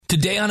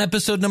Today on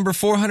episode number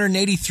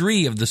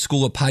 483 of the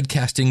School of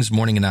Podcasting's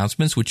morning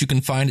announcements, which you can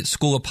find at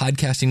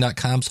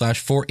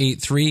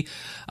schoolofpodcasting.com/483,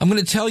 I'm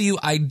going to tell you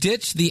I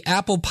ditched the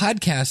Apple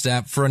Podcast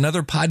app for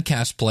another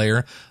podcast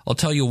player. I'll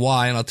tell you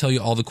why, and I'll tell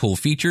you all the cool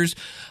features.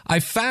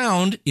 I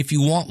found, if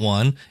you want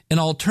one, an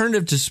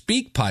alternative to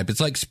SpeakPipe. It's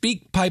like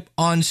SpeakPipe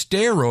on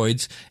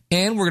steroids,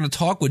 and we're going to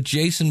talk with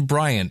Jason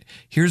Bryant.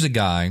 Here's a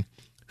guy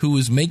who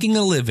is making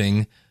a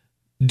living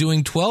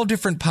doing 12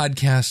 different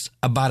podcasts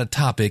about a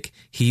topic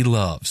he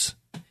loves.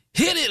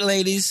 Hit it,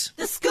 ladies!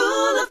 The School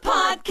of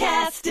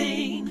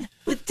Podcasting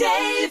with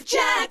Dave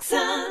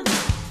Jackson.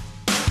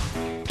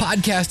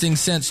 Podcasting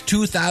since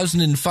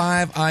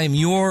 2005. I am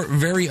your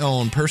very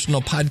own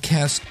personal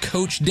podcast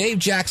coach, Dave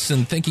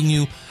Jackson, thanking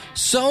you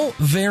so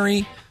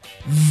very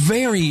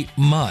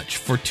much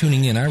for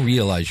tuning in. I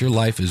realize your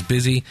life is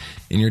busy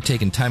and you're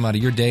taking time out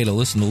of your day to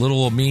listen to little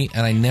old me,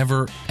 and I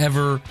never,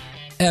 ever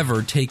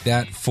take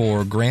that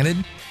for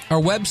granted.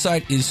 Our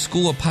website is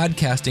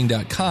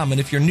schoolofpodcasting.com,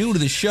 and if you're new to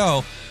the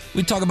show,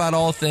 we talk about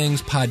all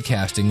things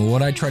podcasting.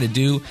 What I try to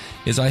do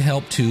is I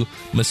help to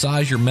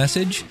massage your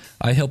message,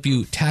 I help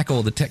you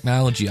tackle the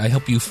technology, I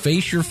help you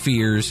face your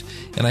fears,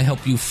 and I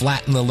help you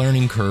flatten the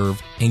learning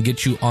curve and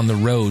get you on the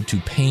road to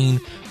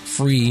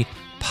pain-free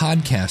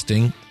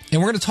podcasting. And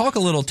we're going to talk a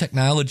little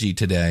technology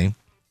today.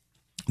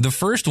 The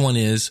first one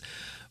is,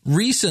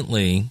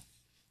 recently,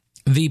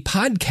 the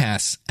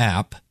Podcasts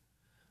app,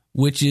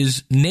 which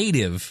is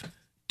native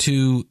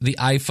to the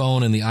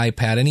iPhone and the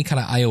iPad, any kind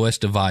of iOS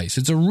device.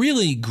 It's a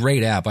really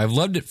great app. I've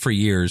loved it for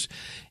years.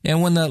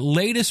 And when the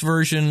latest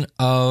version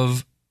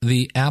of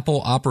the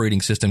Apple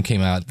operating system came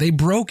out, they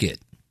broke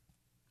it.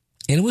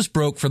 And it was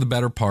broke for the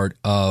better part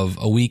of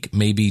a week,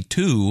 maybe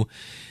two,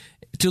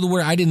 to the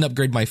where I didn't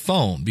upgrade my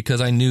phone because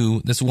I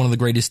knew this is one of the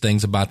greatest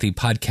things about the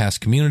podcast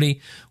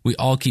community. We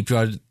all keep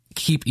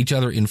each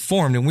other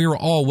informed, and we were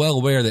all well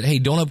aware that, hey,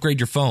 don't upgrade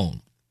your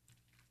phone.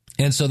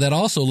 And so that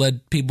also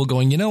led people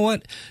going, you know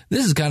what,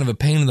 this is kind of a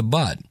pain in the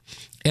butt.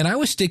 And I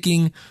was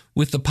sticking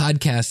with the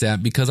podcast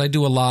app because I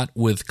do a lot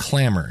with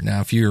Clamor. Now,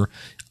 if you're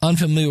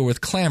unfamiliar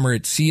with Clamor,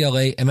 it's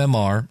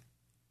CLAMMR.com.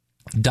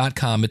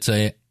 It's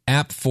an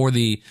app for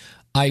the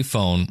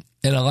iPhone.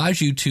 It allows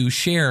you to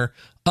share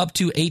up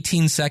to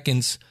 18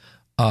 seconds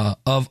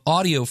of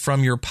audio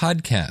from your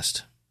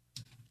podcast.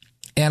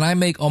 And I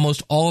make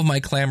almost all of my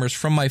Clamors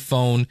from my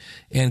phone,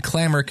 and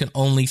Clamor can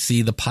only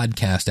see the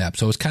podcast app.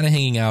 So I was kind of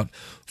hanging out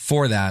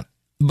for that.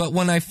 But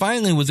when I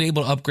finally was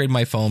able to upgrade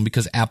my phone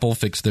because Apple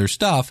fixed their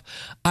stuff,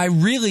 I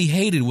really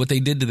hated what they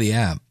did to the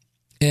app.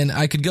 And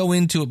I could go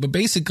into it, but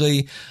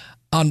basically,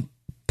 on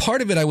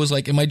part of it, I was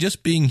like, am I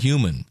just being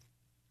human?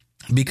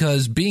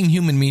 Because being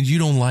human means you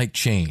don't like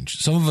change.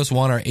 Some of us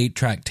want our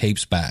 8-track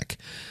tapes back.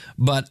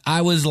 But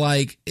I was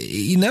like,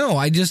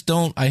 I just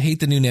don't. I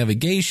hate the new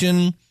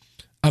navigation.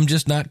 I'm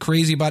just not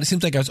crazy about it. It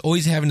seems like I was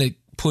always having to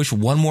push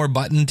one more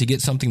button to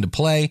get something to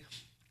play.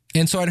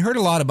 And so I'd heard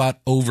a lot about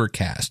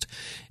Overcast.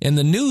 And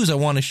the news I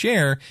want to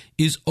share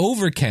is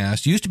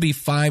Overcast used to be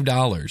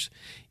 $5.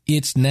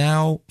 It's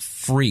now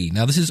free.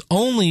 Now, this is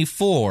only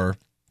for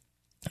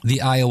the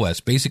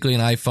iOS, basically an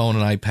iPhone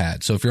and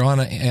iPad. So if you're on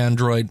an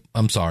Android,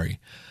 I'm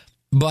sorry.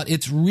 But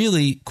it's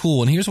really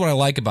cool. And here's what I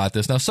like about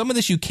this. Now, some of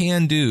this you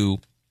can do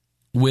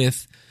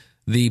with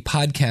the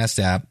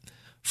podcast app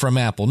from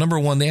Apple. Number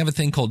one, they have a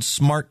thing called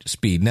Smart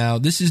Speed. Now,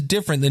 this is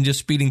different than just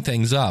speeding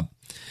things up.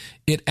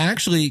 It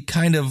actually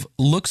kind of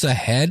looks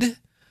ahead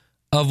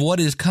of what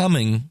is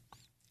coming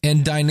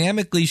and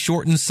dynamically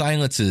shortens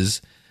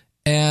silences.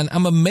 And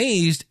I'm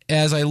amazed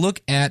as I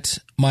look at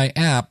my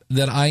app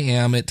that I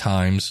am at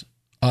times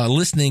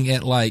listening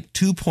at like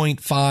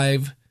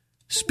 2.5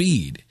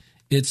 speed.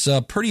 It's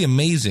pretty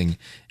amazing.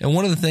 And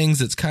one of the things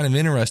that's kind of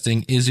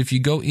interesting is if you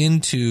go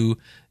into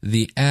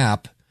the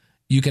app,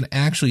 you can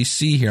actually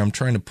see here, I'm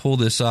trying to pull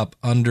this up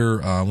under,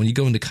 when you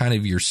go into kind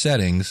of your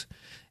settings,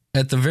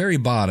 at the very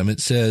bottom,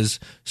 it says,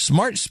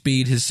 Smart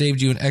Speed has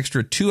saved you an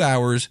extra 2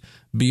 hours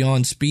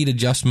beyond speed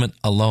adjustment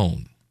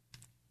alone.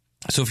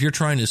 So if you're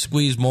trying to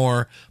squeeze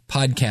more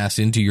podcasts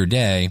into your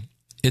day,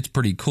 it's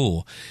pretty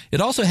cool.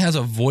 It also has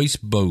a voice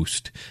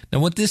boost. Now,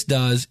 what this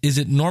does is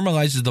it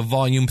normalizes the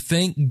volume,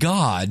 thank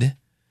God,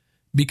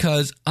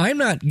 because I'm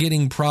not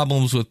getting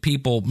problems with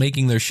people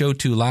making their show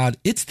too loud.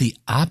 It's the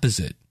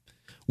opposite,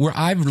 where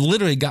I've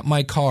literally got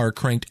my car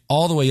cranked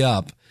all the way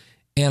up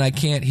and I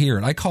can't hear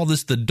it. I call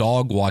this the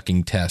dog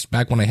walking test.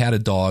 Back when I had a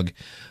dog,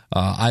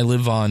 I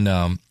live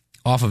on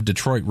off of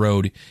Detroit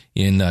Road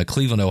in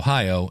Cleveland,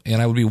 Ohio,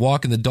 and I would be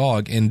walking the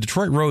dog, and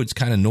Detroit Road's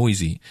kind of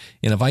noisy.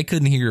 And if I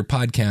couldn't hear your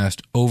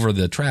podcast over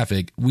the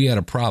traffic, we had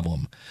a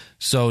problem.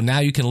 So now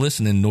you can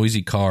listen in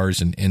noisy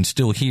cars and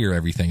still hear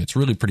everything. It's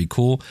really pretty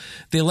cool.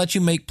 They let you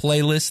make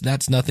playlists.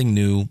 That's nothing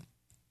new.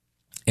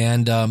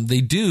 And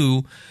they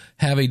do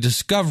have a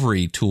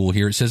discovery tool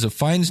here. It says it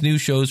finds new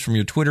shows from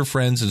your Twitter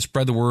friends and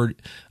spread the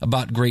word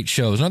about great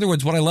shows. In other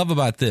words, what I love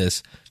about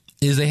this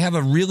is they have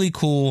a really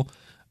cool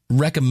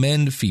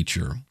recommend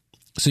feature.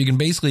 So you can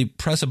basically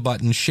press a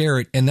button, share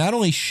it, and not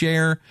only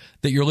share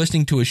that you're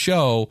listening to a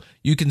show,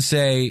 you can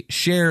say,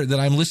 share that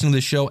I'm listening to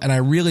the show and I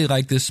really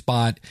like this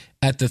spot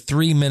at the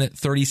 3-minute,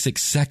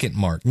 36-second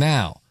mark.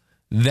 Now,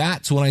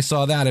 that's when I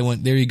saw that, I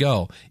went, there you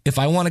go. If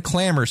I want to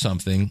clamor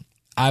something,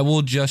 I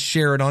will just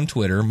share it on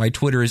Twitter. My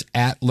Twitter is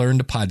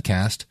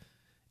 @LearnToPodcast,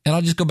 and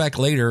I'll just go back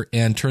later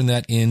and turn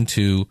that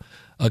into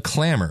a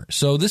clamor.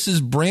 So this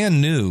is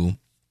brand new.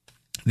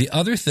 The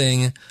other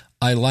thing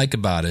I like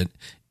about it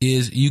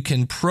is you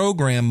can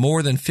program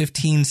more than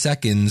 15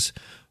 seconds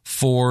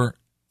for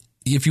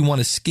if you want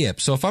to skip.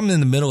 So if I'm in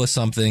the middle of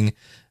something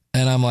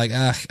and I'm like,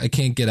 I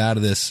can't get out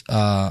of this,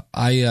 I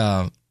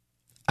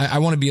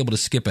want to be able to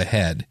skip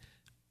ahead.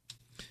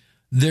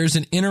 There's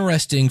an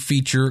interesting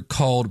feature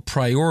called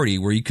priority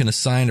where you can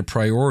assign a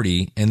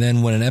priority, and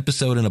then when an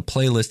episode in a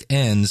playlist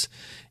ends,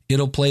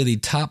 it'll play the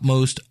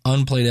topmost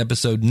unplayed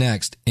episode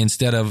next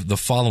instead of the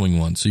following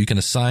one. So you can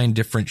assign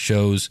different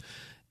shows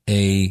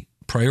a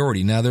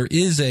priority. Now, there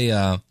is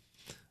a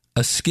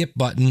skip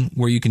button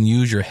where you can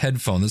use your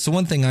headphone. That's the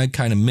one thing I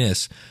kind of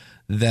miss,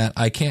 that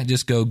I can't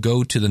just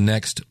go to the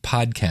next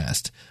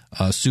podcast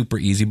super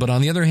easy. But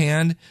on the other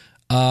hand,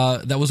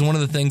 that was one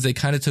of the things they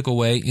kind of took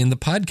away in the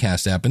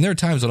podcast app. And there are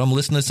times when I'm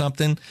listening to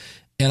something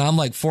and I'm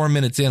like 4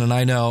 minutes in and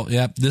I know,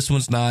 this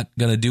one's not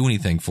going to do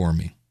anything for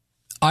me.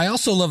 I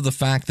also love the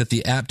fact that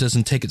the app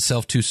doesn't take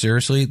itself too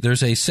seriously.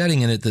 There's a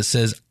setting in it that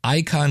says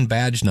icon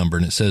badge number,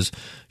 and it says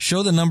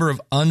show the number of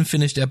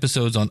unfinished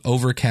episodes on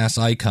Overcast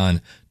icon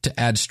to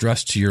add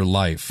stress to your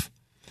life.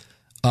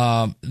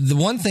 The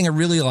one thing I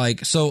really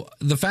like, so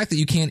the fact that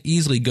you can't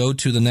easily go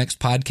to the next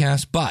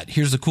podcast, but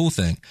here's the cool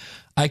thing.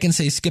 I can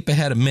say skip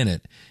ahead a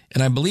minute,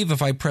 and I believe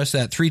if I press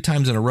that 3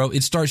 times in a row,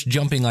 it starts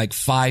jumping like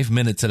 5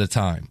 minutes at a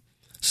time.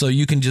 So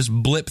you can just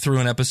blip through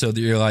an episode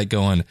that you're like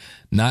going,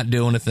 not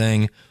doing a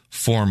thing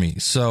for me.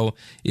 So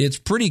it's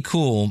pretty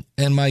cool.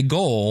 And my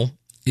goal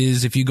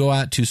is, if you go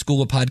out to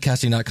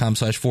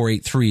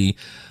schoolofpodcasting.com/483,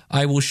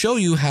 I will show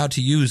you how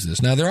to use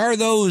this. Now, there are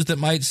those that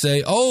might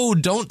say,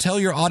 don't tell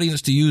your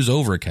audience to use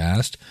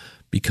Overcast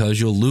because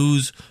you'll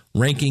lose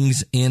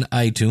rankings in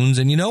iTunes.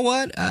 And you know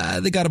what?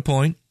 They got a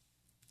point.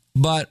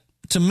 But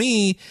to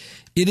me,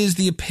 it is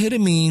the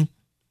epitome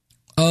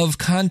of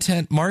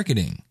content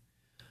marketing.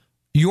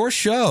 Your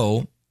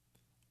show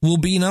will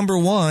be number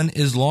one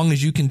as long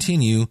as you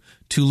continue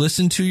to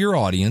listen to your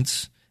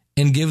audience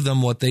and give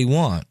them what they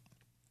want.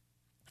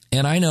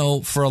 And I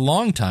know for a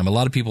long time, a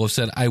lot of people have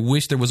said, I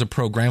wish there was a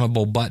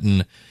programmable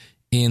button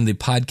in the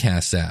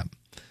podcast app.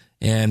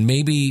 And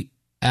maybe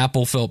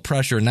Apple felt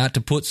pressure not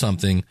to put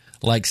something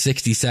like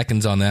 60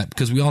 seconds on that,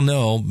 because we all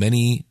know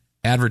many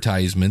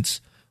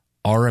advertisements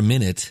are a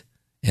minute,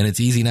 and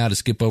it's easy now to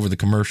skip over the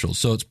commercials.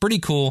 So it's pretty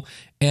cool,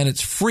 and it's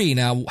free.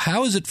 Now,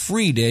 how is it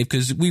free, Dave?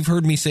 Because we've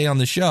heard me say on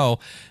the show,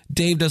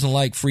 Dave doesn't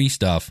like free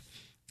stuff.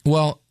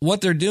 Well,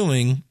 what they're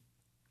doing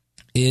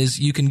is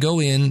you can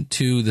go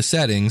into the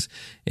settings,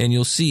 and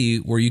you'll see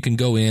where you can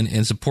go in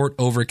and support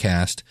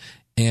Overcast.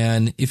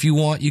 And if you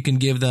want, you can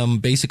give them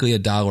basically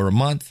 $1 a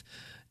month.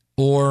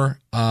 Or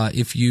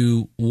if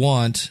you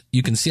want,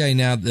 you can see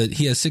now that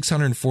he has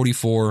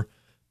 644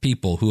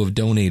 people who have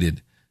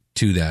donated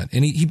to that.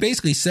 And he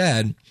basically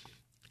said,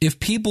 if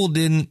people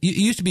didn't, it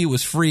used to be it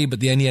was free, but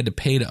then you had to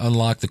pay to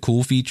unlock the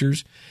cool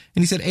features.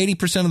 And he said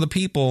 80% of the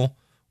people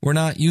were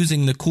not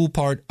using the cool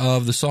part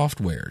of the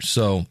software.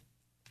 So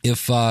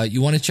if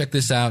you want to check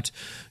this out,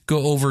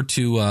 go over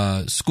to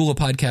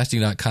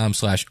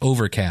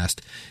schoolofpodcasting.com/overcast,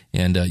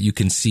 and you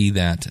can see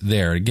that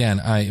there. Again,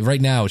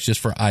 right now it's just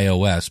for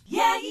iOS.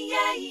 Yeah.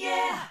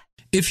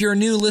 If you're a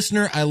new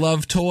listener, I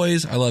love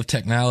toys, I love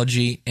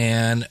technology,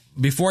 and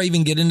before I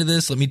even get into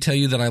this, let me tell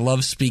you that I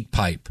love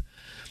SpeakPipe.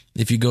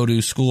 If you go to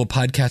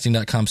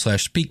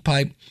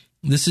schoolofpodcasting.com/SpeakPipe,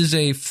 this is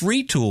a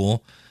free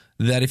tool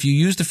that if you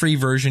use the free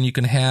version, you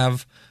can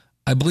have,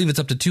 I believe it's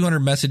up to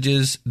 200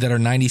 messages that are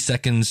 90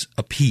 seconds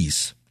a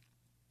piece.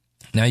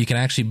 Now, you can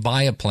actually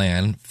buy a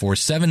plan for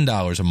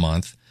 $7 a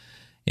month,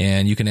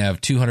 and you can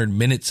have 200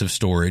 minutes of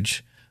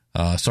storage.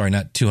 Sorry,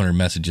 not 200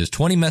 messages,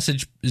 20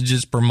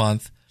 messages per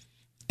month,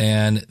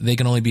 and they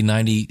can only be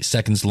 90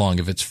 seconds long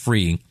if it's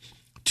free.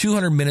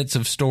 200 minutes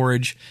of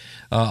storage,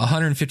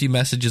 150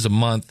 messages a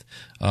month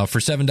for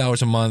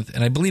 $7 a month.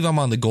 And I believe I'm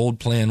on the gold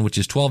plan, which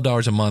is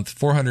 $12 a month,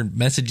 400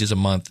 messages a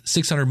month,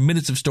 600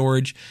 minutes of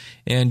storage,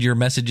 and your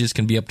messages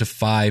can be up to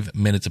 5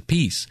 minutes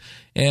apiece.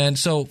 And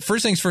so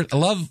first things first, I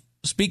love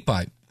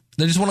SpeakPipe.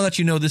 I just want to let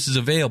you know this is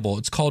available.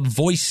 It's called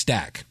Voice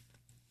Stack.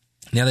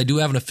 Now, they do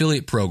have an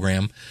affiliate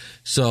program,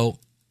 so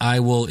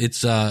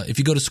if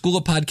you go to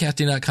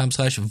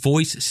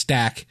schoolofpodcasting.com/voice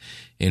stack,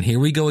 and here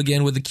we go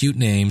again with the cute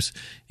names.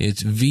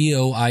 It's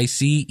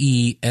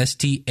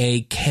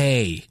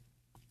VOICESTAK.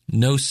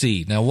 No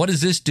C. Now, what does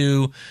this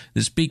do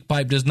that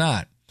SpeakPipe does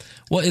not?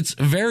 Well, it's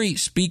very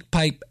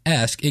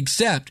SpeakPipe-esque,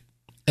 except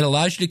it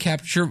allows you to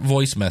capture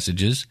voice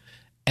messages,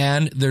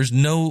 and there's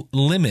no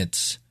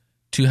limits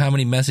to how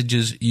many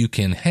messages you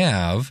can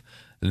have.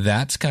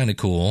 That's kind of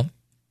cool.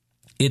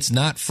 It's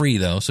not free,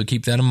 though, so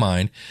keep that in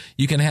mind.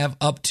 You can have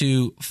up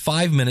to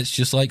 5 minutes,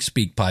 just like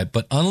SpeakPipe,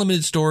 but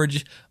unlimited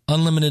storage,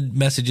 unlimited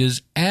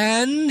messages,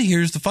 and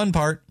here's the fun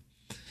part,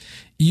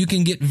 you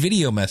can get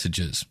video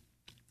messages.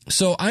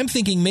 So I'm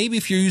thinking maybe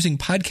if you're using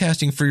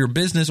podcasting for your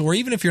business, or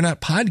even if you're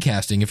not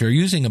podcasting, if you're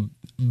using a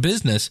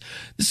business,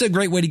 this is a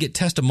great way to get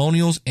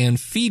testimonials and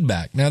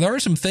feedback. Now, there are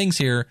some things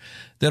here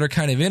that are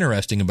kind of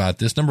interesting about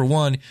this. Number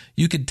one,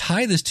 you could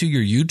tie this to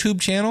your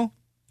YouTube channel.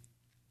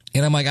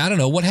 And I'm like, I don't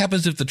know, what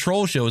happens if the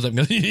troll shows up and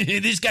goes,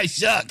 this guy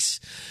sucks?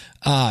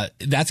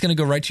 That's going to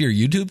go right to your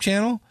YouTube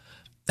channel.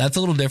 That's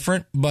a little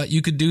different, but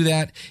you could do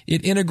that.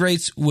 It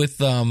integrates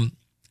with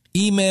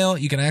email.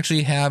 You can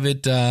actually have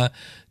it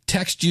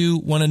text you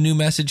when a new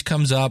message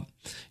comes up.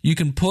 You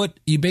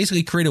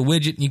basically create a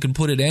widget and you can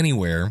put it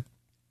anywhere.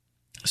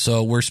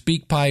 So where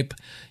SpeakPipe,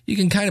 you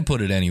can kind of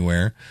put it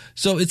anywhere.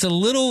 So it's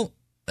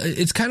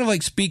kind of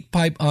like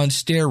SpeakPipe on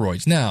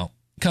steroids. Now,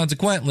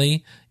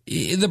 consequently,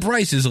 the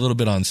price is a little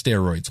bit on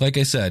steroids. Like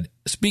I said,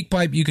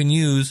 SpeakPipe you can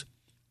use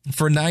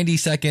for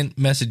 90-second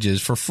messages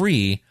for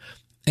free,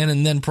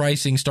 and then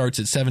pricing starts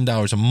at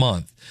 $7 a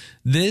month.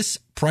 This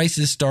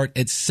prices start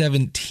at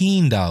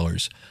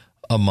 $17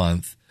 a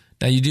month.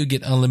 Now, you do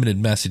get unlimited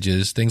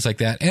messages, things like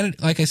that. And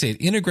like I say,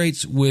 it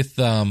integrates with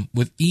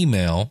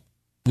email,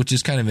 which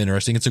is kind of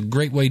interesting. It's a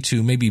great way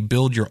to maybe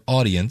build your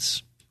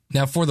audience.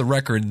 Now, for the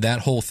record, that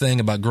whole thing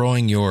about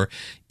growing your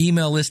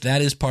email list,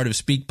 that is part of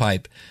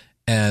SpeakPipe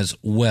as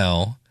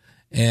well.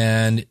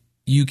 And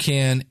you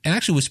can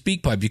actually, with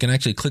SpeakPipe, you can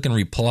actually click and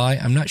reply.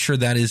 I'm not sure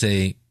that is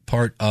a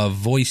part of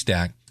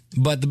VoiceStack,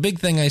 but the big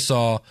thing I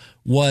saw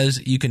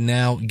was you can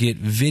now get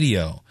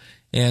video.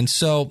 And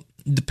so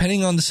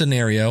depending on the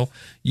scenario,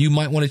 you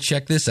might want to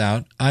check this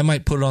out. I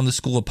might put it on the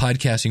School of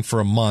Podcasting for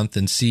a month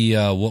and see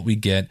what we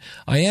get.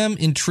 I am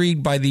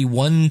intrigued by the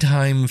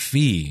one-time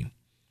fee.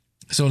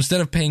 So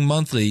instead of paying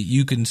monthly,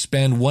 you can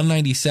spend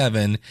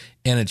 $197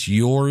 and it's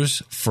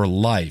yours for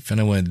life. And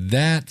I went,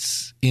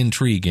 that's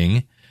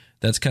intriguing.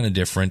 That's kind of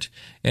different.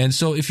 And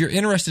so if you're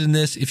interested in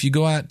this, if you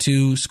go out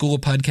to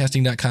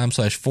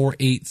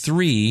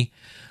schoolofpodcasting.com/483,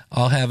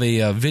 I'll have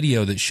a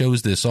video that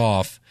shows this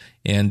off.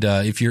 And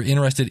if you're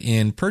interested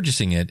in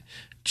purchasing it,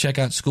 check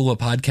out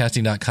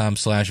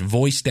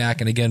schoolofpodcasting.com/VoiceStack.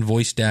 And again,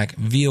 VoiceStack,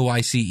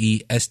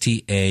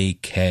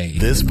 VoiceStack.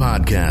 This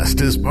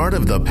podcast is part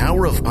of the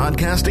Power of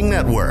Podcasting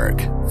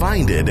Network.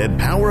 Find it at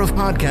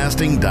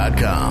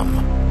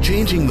powerofpodcasting.com.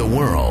 Changing the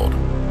world,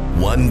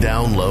 one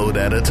download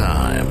at a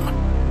time.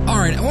 All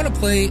right, I want to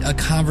play a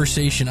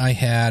conversation I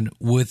had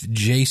with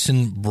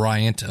Jason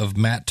Bryant of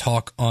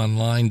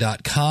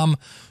MattTalkOnline.com.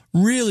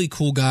 Really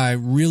cool guy,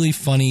 really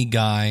funny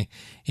guy.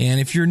 And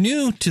if you're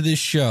new to this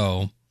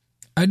show,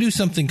 I do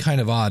something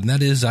kind of odd, and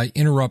that is I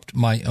interrupt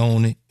my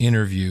own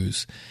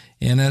interviews.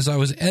 And as I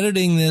was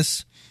editing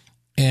this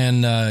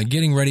and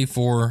getting ready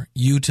for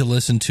you to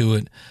listen to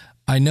it,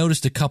 I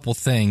noticed a couple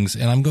things,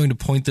 and I'm going to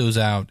point those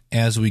out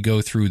as we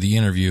go through the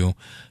interview.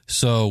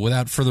 So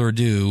without further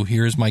ado,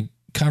 here's my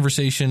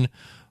conversation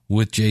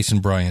with Jason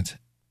Bryant.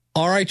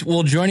 All right.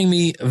 Well, joining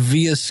me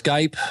via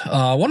Skype,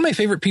 one of my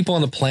favorite people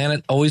on the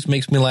planet, always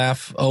makes me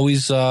laugh.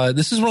 Always.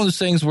 This is one of those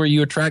things where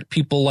you attract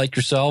people like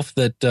yourself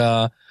that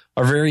are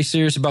very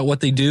serious about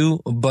what they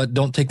do, but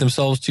don't take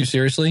themselves too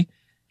seriously,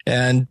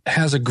 and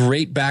has a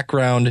great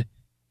background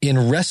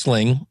in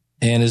wrestling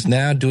and is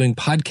now doing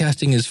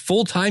podcasting as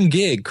full-time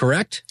gig,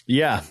 correct?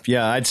 Yeah.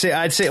 I'd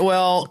say,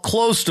 well,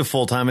 close to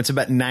full-time. It's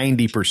about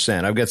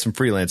 90%. I've got some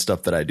freelance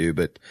stuff that I do,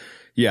 but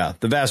yeah,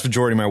 the vast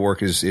majority of my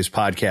work is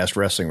podcast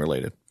wrestling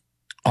related.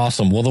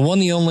 Awesome. Well, the one,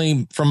 the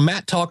only, from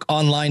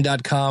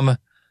MattTalkOnline.com,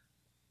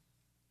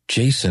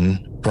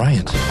 Jason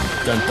Bryant.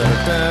 Dun,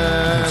 dun,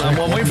 dun.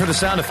 I'm waiting for the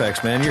sound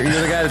effects, man. You're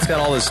the guy that's got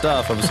all this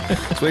stuff. I was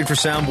waiting for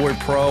Soundboard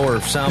Pro or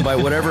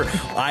Soundbite, whatever,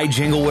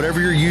 iJingle,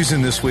 whatever you're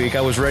using this week.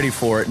 I was ready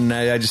for it, and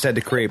I just had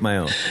to create my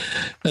own.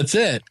 That's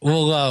it.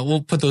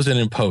 We'll put those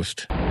in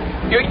post.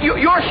 You're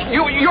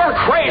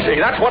crazy.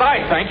 That's what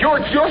I think.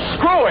 You're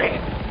screwy.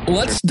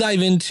 Let's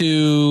dive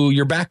into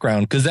your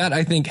background, because that,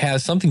 I think,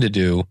 has something to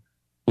do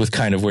with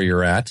kind of where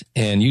you're at.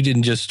 And you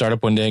didn't just start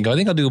up one day and go, I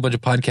think I'll do a bunch of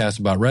podcasts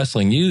about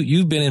wrestling.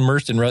 You've been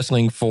immersed in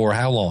wrestling for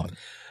how long?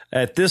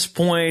 At this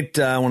point,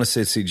 I want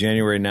to say,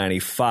 January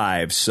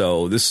 95.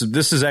 So this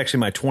is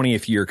actually my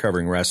 20th year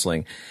covering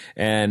wrestling,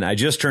 and I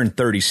just turned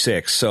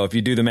 36. So if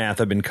you do the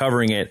math, I've been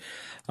covering it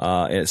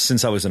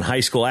since I was in high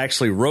school. I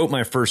actually wrote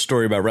my first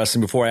story about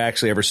wrestling before I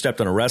actually ever stepped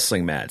on a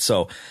wrestling mat.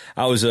 So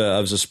I was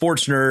a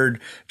sports nerd,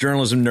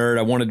 journalism nerd.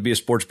 I wanted to be a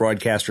sports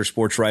broadcaster,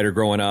 sports writer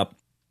growing up.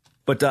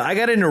 But I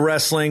got into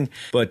wrestling,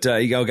 but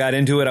got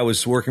into it. I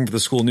was working for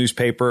the school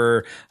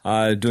newspaper,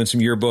 doing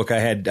some yearbook.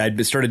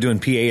 I'd started doing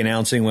PA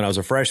announcing when I was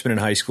a freshman in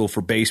high school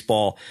for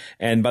baseball.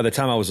 And by the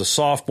time I was a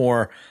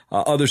sophomore,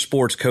 other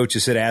sports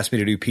coaches had asked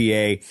me to do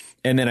PA.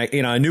 And then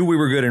I knew we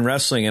were good in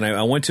wrestling, and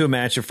I went to a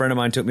match. A friend of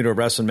mine took me to a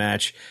wrestling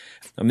match.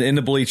 I'm in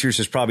the bleachers.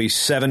 There's probably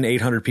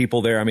 700-800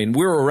 people there. I mean,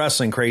 we were a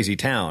wrestling crazy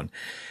town.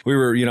 We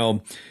were,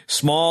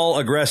 small,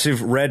 aggressive,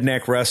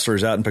 redneck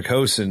wrestlers out in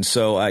Pocosin.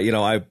 So,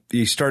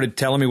 he started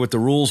telling me what the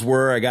rules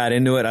were. I got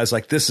into it. I was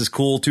like, this is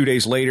cool. 2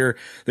 days later,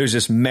 there's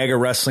this mega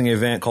wrestling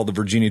event called the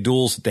Virginia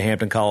Duels at the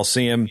Hampton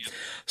Coliseum.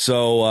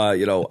 So,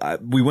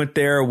 we went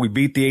there. We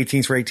beat the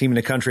 18th ranked team in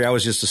the country. I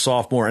was just a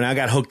sophomore, and I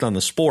got hooked on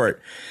the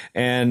sport.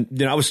 And,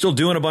 I was still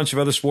doing a bunch of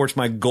other sports.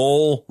 My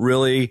goal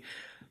really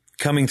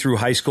coming through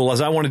high school as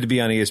I wanted to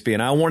be on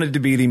ESPN. I wanted to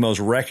be the most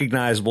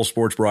recognizable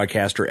sports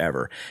broadcaster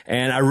ever.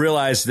 And I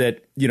realized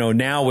that,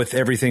 now with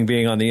everything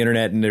being on the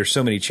internet and there's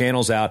so many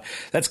channels out,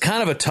 that's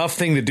kind of a tough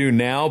thing to do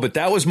now, but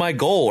that was my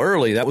goal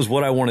early. That was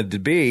what I wanted to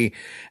be.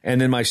 And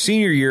then my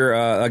senior year,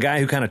 a guy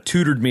who kind of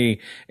tutored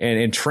me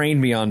and trained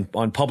me on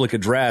public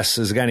address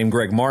is a guy named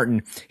Greg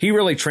Martin. He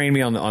really trained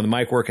me on the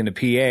mic work and the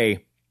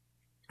PA.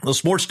 The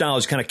sports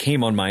knowledge kind of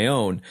came on my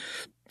own.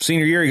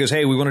 Senior year, he goes,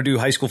 hey, we want to do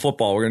high school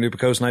football. We're going to do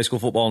Pocosin high school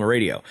football on the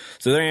radio.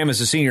 So there I am as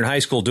a senior in high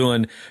school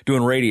doing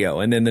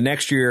radio. And then the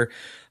next year,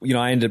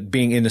 I ended up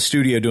being in the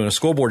studio doing a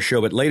scoreboard show.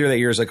 But later that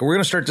year, it's like, we're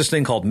going to start this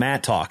thing called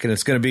Matt Talk, and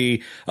it's going to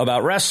be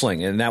about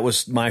wrestling. And that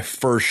was my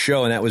first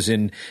show. And that was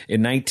in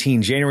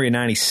January of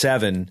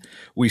 97.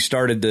 We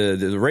started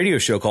the radio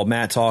show called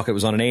Matt Talk. It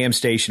was on an AM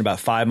station about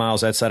 5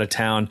 miles outside of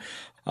town.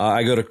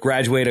 I go to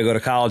graduate, I go to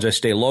college, I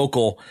stay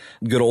local,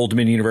 go to Old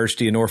Dominion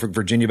University in Norfolk,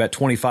 Virginia, about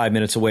 25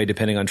 minutes away,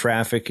 depending on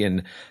traffic.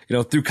 And,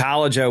 through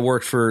college, I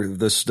worked for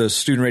the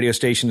student radio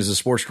station as a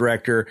sports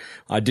director.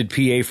 I did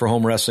PA for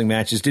home wrestling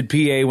matches, did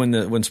PA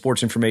when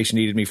sports information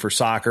needed me for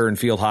soccer and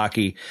field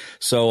hockey.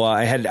 So,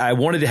 I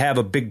wanted to have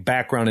a big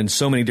background in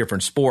so many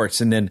different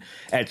sports. And then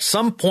at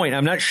some point,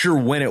 I'm not sure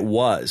when it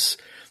was,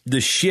 the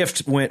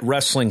shift went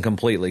wrestling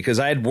completely, because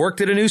I had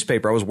worked at a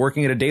newspaper. I was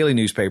working at a daily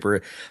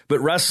newspaper, but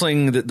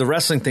wrestling, the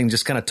wrestling thing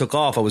just kind of took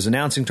off. I was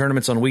announcing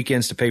tournaments on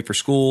weekends to pay for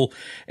school,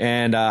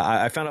 and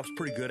I found I was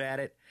pretty good at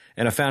it.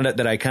 And I found out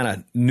that I kind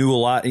of knew a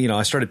lot.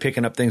 I started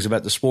picking up things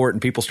about the sport,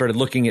 and people started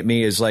looking at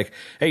me as like,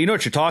 hey, you know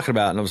what you're talking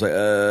about? And I was like,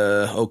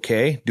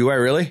 okay, do I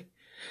really?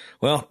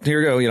 Well,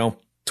 here we go,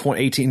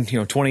 18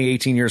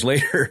 years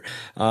later,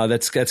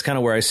 that's kind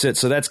of where I sit.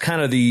 So that's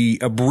kind of the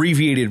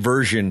abbreviated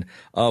version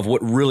of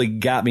what really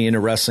got me into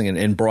wrestling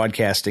and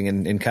broadcasting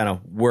and kind of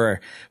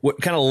what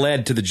kind of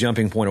led to the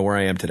jumping point of where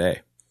I am today.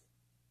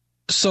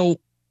 So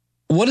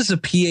what is a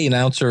PA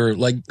announcer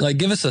like?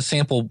 Give us a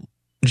sample.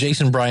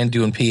 Jason Bryant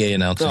doing PA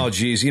announcing. Oh,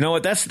 geez. You know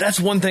what? That's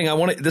one thing I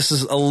want to, this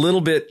is a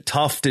little bit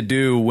tough to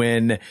do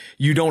when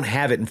you don't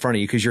have it in front of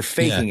you because you're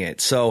faking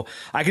it. So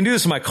I can do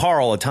this in my car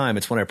all the time.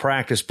 It's when I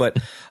practice, but,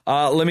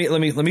 let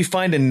me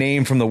find a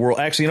name from the world.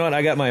 Actually, you know what?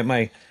 I got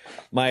my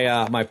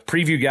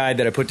preview guide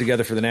that I put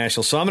together for the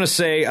Nationals. So I'm going to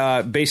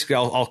say, basically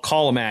I'll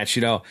call a match,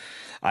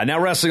 now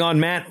wrestling on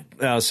Matt.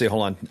 Let's see,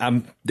 hold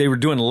on. They were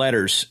doing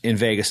letters in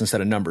Vegas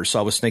instead of numbers, so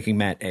I was thinking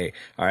Matt A.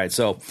 All right,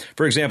 so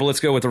for example, let's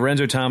go with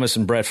Lorenzo Thomas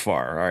and Brett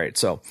Favre. All right,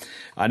 so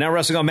now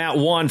wrestling on Mat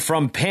 1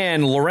 from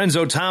Penn,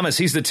 Lorenzo Thomas.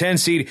 He's the 10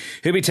 seed.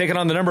 He'll be taking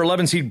on the number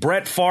 11 seed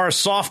Brett Favre,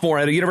 sophomore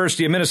at the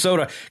University of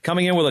Minnesota,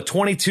 coming in with a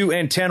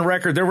 22-10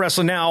 record. They're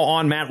wrestling now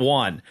on Mat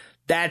 1.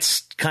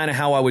 That's kind of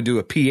how I would do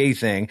a PA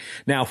thing.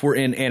 Now, if we're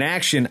in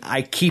action,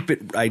 I keep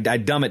it, I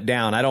dumb it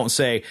down. I don't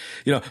say,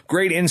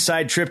 great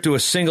inside trip to a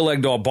single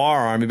leg to a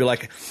bar arm. It'd be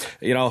like,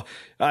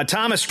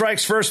 Thomas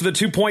strikes first with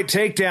a 2-point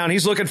takedown.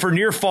 He's looking for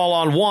near fall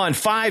on 1.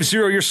 5-0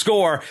 your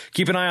score.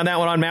 Keep an eye on that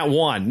one on Mat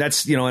 1.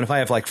 That's, and if I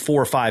have like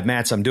 4 or 5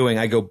 mats I'm doing,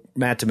 I go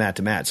mat to mat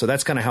to mat. So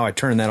that's kind of how I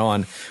turn that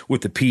on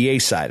with the PA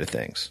side of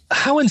things.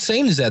 How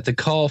insane is that to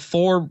call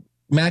 4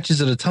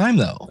 matches at a time,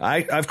 though?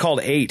 I've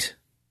called 8.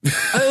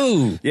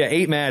 Oh, yeah,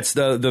 8 mats.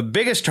 The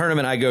biggest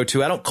tournament I go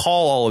to, I don't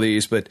call all of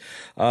these, but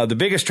the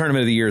biggest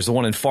tournament of the year is the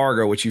one in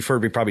Fargo, which you've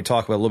heard me probably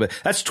talk about a little bit.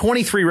 That's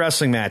 23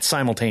 wrestling mats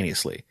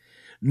simultaneously.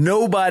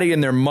 Nobody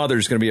and their mother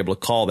is going to be able to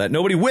call that.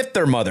 Nobody with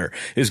their mother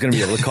is going to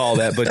be able to call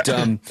that. But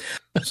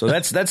so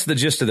that's the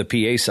gist of the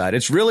PA side.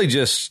 It's really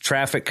just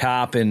traffic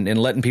cop and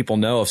letting people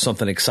know if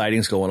something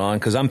exciting's going on,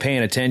 because I'm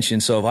paying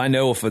attention. So if I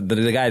know if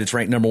the guy that's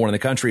ranked number 1 in the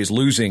country is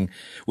losing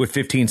with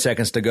 15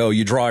 seconds to go,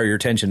 you draw your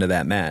attention to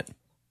that mat.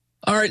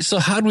 All right. So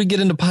how do we get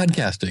into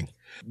podcasting?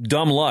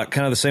 Dumb luck,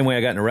 kind of the same way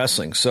I got into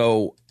wrestling.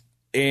 So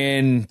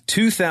in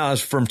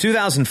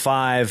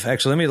 2005,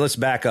 actually, let's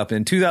back up.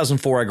 In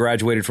 2004, I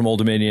graduated from Old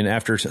Dominion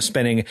after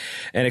spending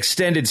an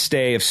extended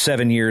stay of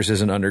 7 years as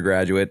an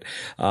undergraduate.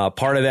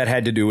 Part of that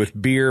had to do with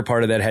beer.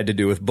 Part of that had to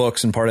do with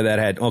books. And part of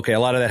that a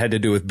lot of that had to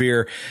do with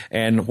beer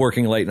and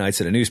working late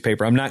nights at a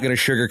newspaper. I'm not going to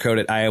sugarcoat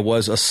it. I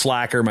was a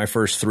slacker my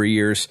first 3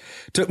 years.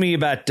 Took me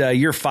about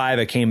year 5.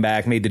 I came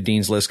back, made the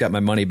dean's list, got my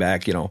money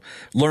back,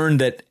 learned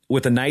that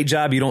with a night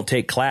job, you don't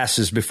take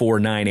classes before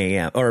 9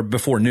 a.m. or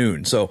before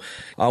noon. So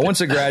once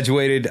I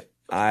graduated,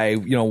 I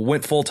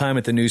went full time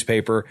at the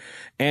newspaper,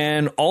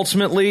 and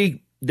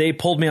ultimately they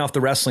pulled me off the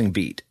wrestling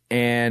beat.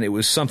 And it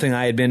was something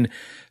I had been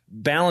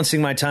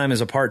balancing my time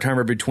as a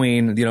part-timer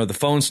between, the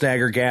phone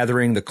stagger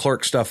gathering, the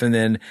clerk stuff, and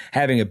then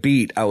having a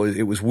beat.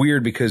 It was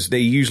weird because they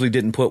usually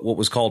didn't put what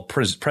was called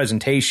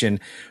presentation,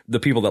 the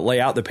people that lay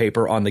out the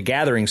paper, on the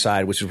gathering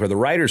side, which is where the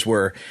writers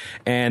were.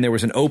 And there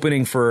was an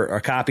opening for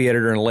a copy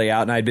editor and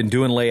layout. And I'd been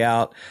doing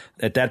layout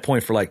at that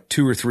point for like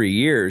 2 or 3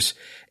 years.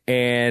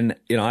 And,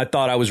 I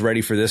thought I was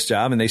ready for this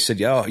job, and they said,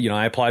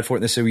 I applied for it,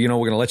 and they said, we're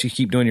going to let you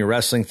keep doing your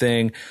wrestling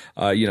thing.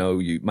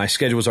 My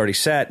schedule was already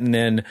set. And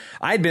then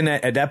I'd been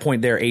at that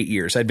point there 8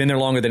 years. I'd been there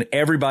longer than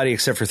everybody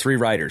except for 3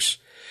 writers.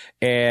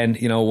 And,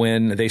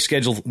 when they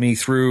scheduled me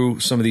through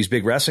some of these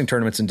big wrestling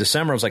tournaments in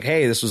December, I was like,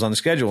 hey, this was on the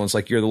schedule. And it's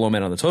like, you're the low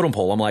man on the totem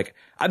pole. I'm like,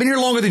 I've been here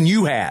longer than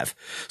you have.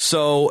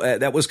 So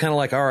that was kind of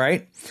like, all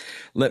right,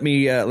 let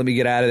me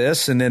get out of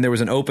this. And then there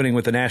was an opening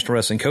with the National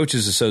Wrestling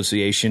Coaches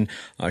Association.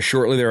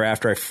 Shortly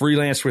thereafter, I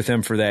freelanced with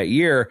them for that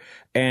year.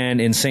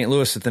 And in St.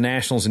 Louis at the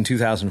Nationals in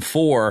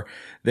 2004,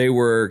 they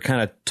were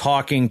kind of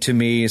talking to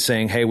me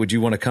saying, hey, would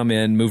you want to come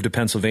in, move to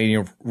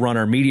Pennsylvania, run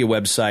our media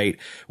website,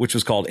 which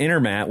was called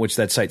Intermat, which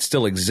that site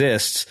still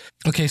exists.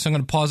 Okay, so I'm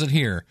going to pause it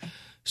here.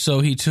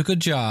 So he took a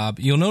job.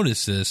 You'll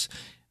notice this.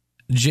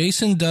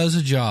 Jason does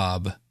a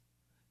job.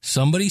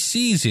 Somebody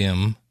sees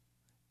him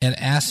and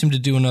asks him to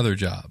do another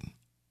job.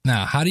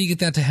 Now, how do you get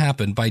that to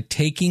happen? By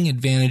taking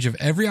advantage of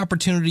every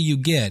opportunity you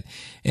get.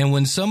 And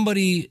when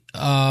somebody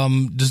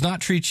does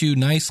not treat you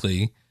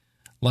nicely,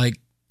 like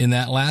in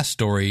that last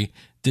story,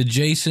 did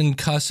Jason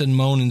cuss and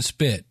moan and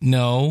spit?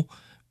 No,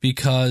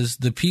 because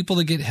the people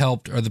that get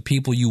helped are the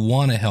people you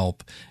want to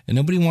help, and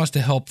nobody wants to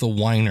help the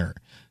whiner.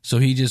 So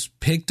he just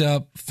picked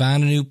up,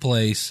 found a new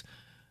place,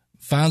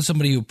 found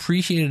somebody who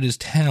appreciated his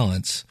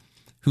talents,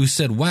 who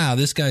said, wow,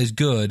 this guy's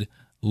good.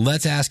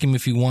 Let's ask him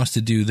if he wants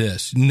to do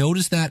this.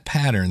 Notice that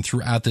pattern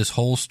throughout this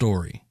whole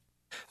story.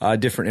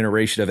 Different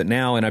iteration of it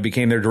now. And I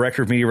became their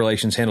director of media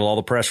relations, handled all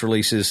the press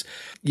releases,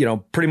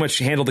 pretty much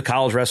handled the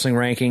college wrestling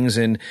rankings,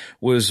 and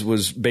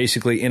was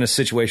basically in a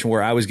situation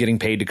where I was getting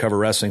paid to cover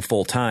wrestling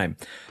full time.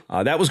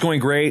 That was going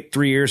great.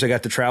 3 years. I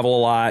got to travel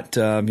a lot,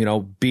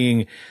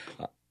 being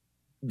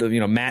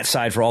the, Matt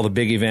side for all the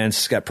big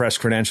events, got press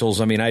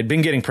credentials. I mean, I'd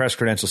been getting press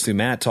credentials through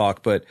Matt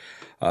Talk, but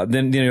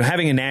then,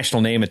 having a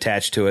national name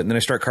attached to it. And then I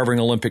start covering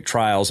Olympic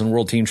trials and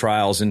world team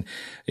trials and,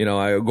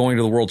 going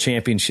to the world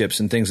championships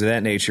and things of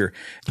that nature.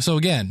 So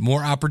again,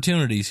 more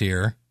opportunities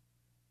here.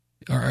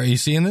 Are you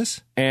seeing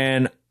this?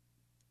 And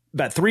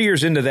about 3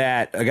 years into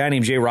that, a guy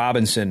named Jay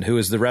Robinson, who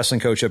is the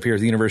wrestling coach up here at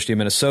the University of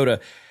Minnesota,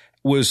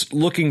 was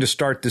looking to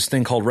start this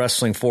thing called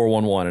Wrestling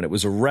 411. And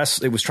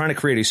it was trying to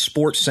create a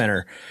sports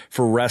center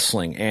for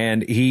wrestling.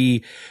 And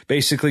he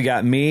basically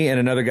got me and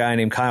another guy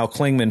named Kyle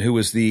Klingman, who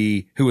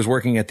was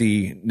working at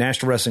the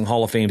National Wrestling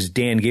Hall of Fame's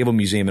Dan Gable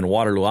Museum in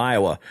Waterloo,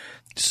 Iowa.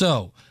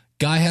 So,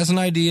 guy has an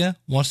idea,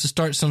 wants to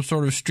start some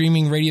sort of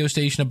streaming radio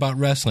station about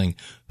wrestling.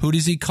 Who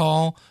does he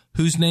call?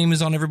 Whose name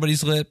is on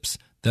everybody's lips?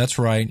 That's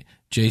right,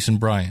 Jason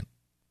Bryant.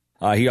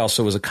 He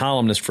also was a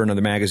columnist for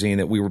another magazine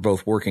that we were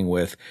both working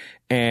with.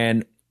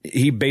 And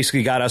he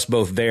basically got us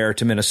both there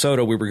to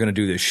Minnesota. We were going to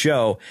do this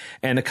show.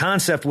 And the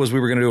concept was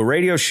we were going to do a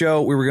radio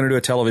show, we were going to do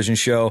a television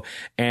show,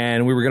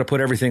 and we were going to put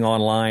everything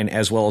online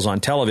as well as on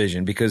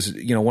television because,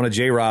 one of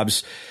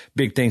J-Rob's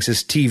big things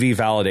is TV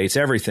validates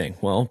everything.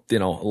 Well, a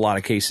lot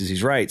of cases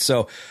he's right.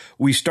 So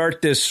we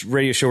start this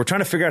radio show. We're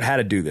trying to figure out how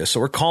to do this. So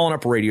we're calling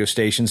up radio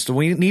stations. So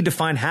we need to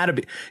find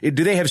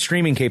do they have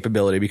streaming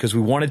capability? Because we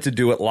wanted to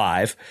do it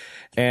live.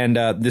 And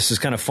this is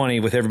kind of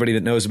funny with everybody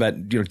that knows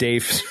about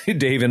Dave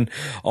and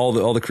all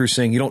the crew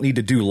saying you don't need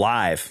to do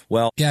live.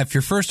 Well, yeah, if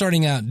you're first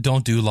starting out,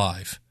 don't do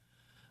live.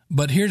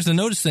 But here's the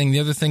notice thing, the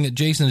other thing that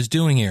Jason is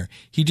doing here.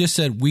 He just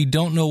said, we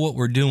don't know what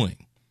we're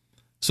doing.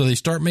 So they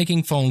start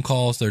making phone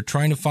calls. They're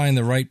trying to find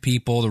the right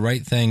people, the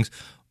right things.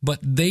 But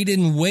they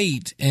didn't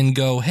wait and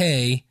go,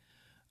 hey,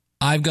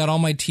 I've got all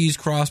my T's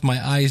crossed,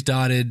 my I's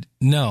dotted.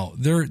 No,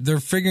 they're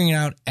figuring it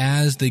out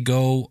as they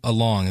go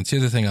along. It's the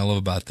other thing I love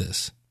about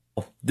this.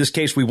 This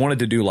case we wanted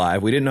to do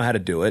live. We didn't know how to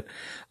do it.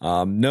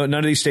 None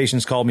of these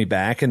stations called me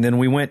back. And then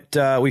we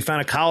we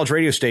found a college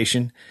radio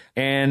station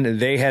and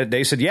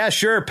they said, yeah,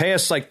 sure. Pay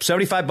us like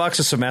 $75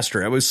 a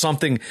semester. It was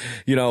something,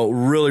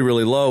 really,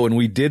 really low. And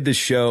we did this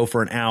show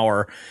for an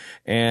hour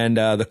and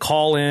the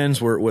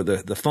call-ins were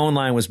the phone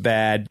line was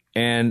bad.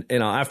 And,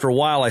 after a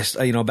while,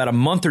 about a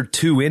month or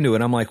two into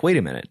it, I'm like, wait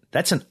a minute,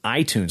 that's an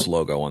iTunes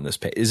logo on this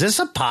page. Is this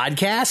a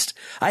podcast?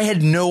 I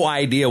had no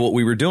idea what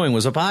we were doing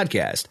was a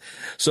podcast.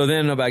 So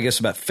then I guess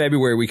about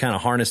February, we kind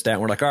of harnessed that.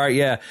 And we're like, all right,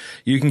 yeah,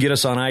 you can get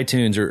us on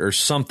iTunes or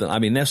something. I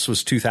mean, this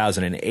was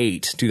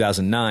 2008,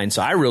 2009.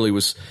 So I really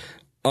was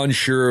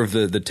unsure of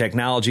the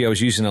technology. I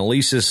was using a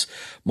Alesis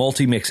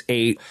Multimix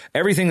 8.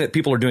 Everything that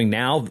people are doing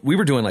now, we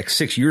were doing like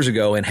 6 years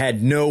ago and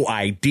had no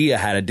idea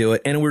how to do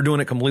it. And we were doing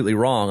it completely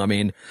wrong. I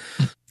mean,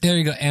 there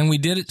you go. And we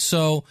did it.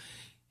 So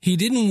he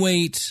didn't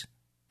wait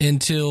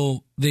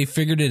until they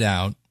figured it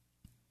out.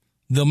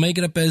 They'll make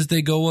it up as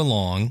they go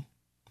along.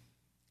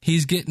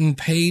 He's getting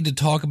paid to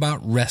talk about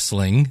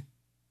wrestling.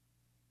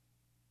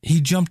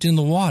 He jumped in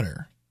the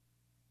water.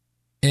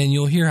 And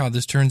you'll hear how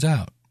this turns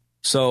out.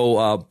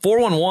 So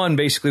 411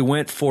 basically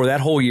went for that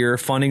whole year.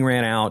 Funding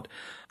ran out.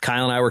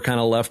 Kyle and I were kind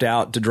of left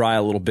out to dry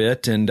a little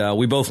bit, and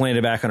we both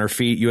landed back on our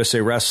feet. USA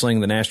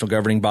Wrestling, the national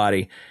governing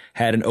body,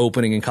 had an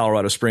opening in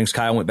Colorado Springs.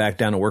 Kyle went back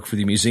down to work for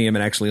the museum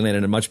and actually landed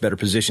in a much better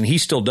position. He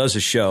still does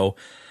a show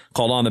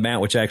called On the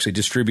Mat, which I actually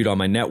distribute on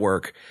my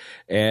network.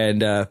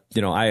 And,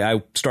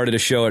 I started a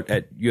show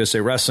at USA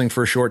Wrestling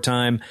for a short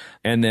time.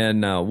 And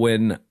then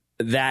when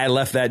I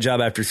left that job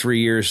after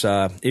 3 years,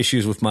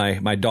 issues with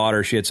my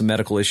daughter. She had some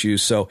medical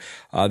issues. So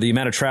the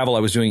amount of travel I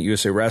was doing at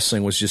USA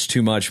Wrestling was just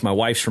too much. My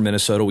wife's from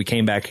Minnesota. We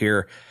came back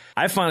here.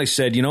 I finally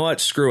said, you know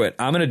what? Screw it.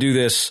 I'm going to do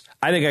this.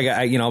 I think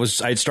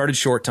I had started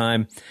short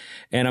time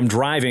and I'm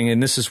driving.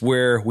 And this is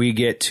where we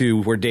get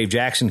to where Dave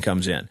Jackson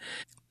comes in.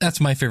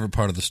 That's my favorite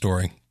part of the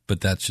story, but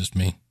that's just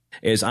me.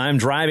 Is I'm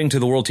driving to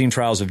the World Team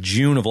Trials of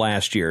June of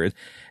last year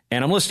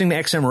and I'm listening to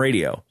XM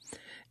radio.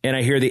 And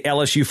I hear the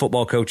LSU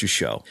football coaches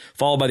show,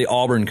 followed by the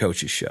Auburn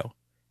coaches show,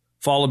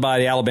 followed by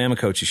the Alabama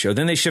coaches show.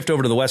 Then they shift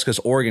over to the West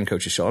Coast Oregon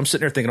coaches show. I'm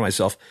sitting there thinking to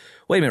myself,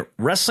 wait a minute,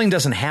 wrestling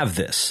doesn't have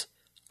this.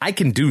 I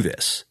can do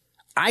this.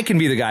 I can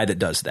be the guy that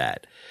does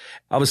that.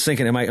 I was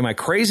thinking, am I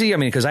crazy? I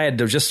mean, because I had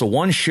just the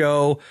one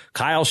show,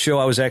 Kyle's show,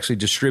 I was actually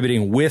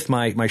distributing with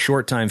my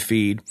short time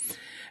feed.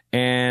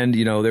 And,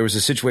 there was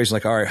a situation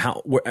like, all right,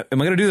 am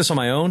I going to do this on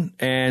my own?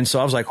 And so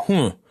I was like,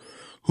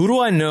 who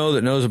do I know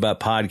that knows about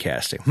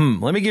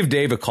podcasting? Let me give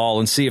Dave a call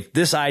and see if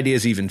this idea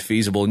is even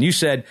feasible. And you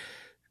said,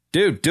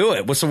 dude, do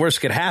it. What's the worst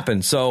that could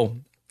happen? So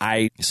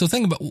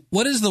think about,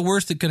 what is the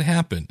worst that could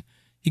happen?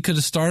 He could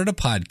have started a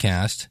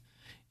podcast,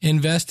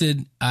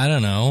 invested, I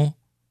don't know,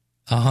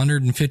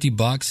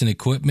 $150 in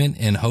equipment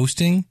and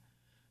hosting,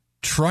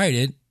 tried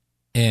it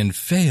and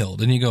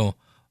failed. And you go,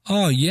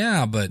 oh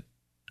yeah, but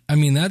I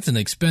mean, that's an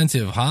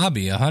expensive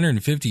hobby,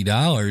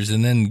 $150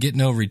 and then get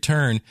no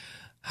return.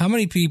 How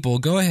many people,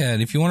 go ahead,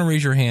 if you want to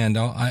raise your hand,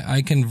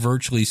 I can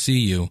virtually see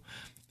you,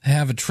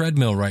 have a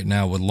treadmill right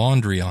now with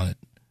laundry on it?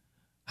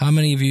 How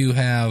many of you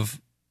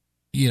have,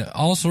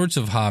 all sorts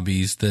of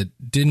hobbies that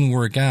didn't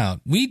work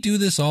out? We do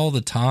this all the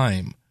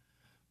time,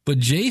 but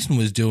Jason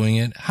was doing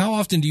it. How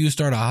often do you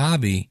start a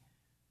hobby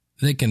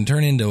that can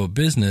turn into a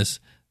business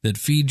that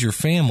feeds your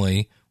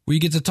family where you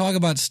get to talk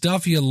about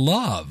stuff you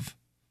love?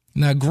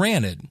 Now,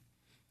 granted,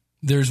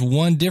 there's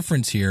one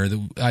difference here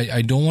that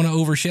I don't want to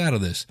overshadow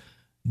this.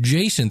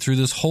 Jason, through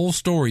this whole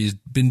story, has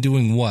been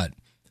doing what?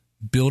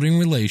 Building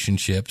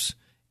relationships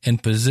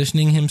and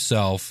positioning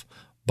himself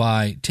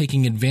by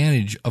taking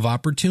advantage of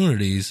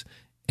opportunities.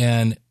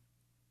 And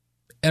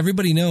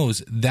everybody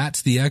knows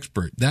that's the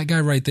expert. That guy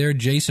right there,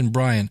 Jason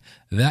Bryant,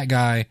 that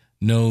guy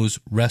knows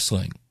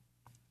wrestling.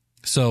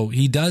 So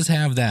he does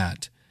have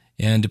that.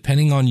 And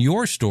depending on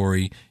your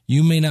story,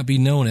 you may not be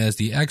known as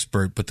the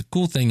expert, but the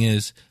cool thing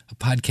is a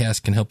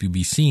podcast can help you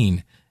be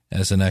seen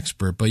as an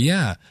expert. But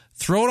yeah,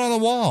 throw it on the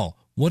wall.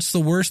 What's the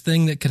worst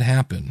thing that could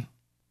happen?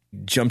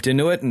 Jumped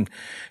into it and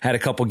had a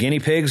couple guinea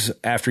pigs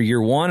after year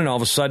one. And all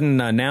of a sudden,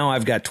 now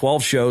I've got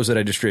 12 shows that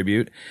I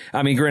distribute.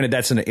 I mean, granted,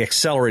 that's an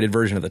accelerated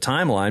version of the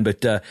timeline,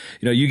 but,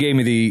 you gave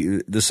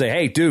me the say,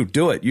 hey, dude,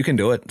 do it. You can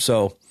do it.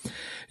 So,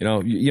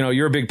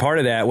 you're a big part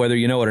of that, whether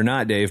you know it or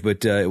not, Dave,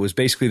 but, it was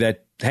basically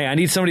that, hey, I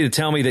need somebody to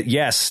tell me that,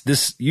 yes,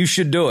 you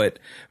should do it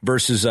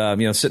versus,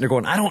 sitting there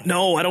going, I don't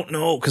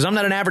know. Cause I'm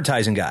not an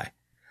advertising guy.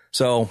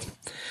 So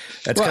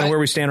that's kind of where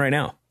we stand right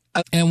now.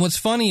 And what's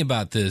funny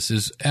about this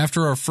is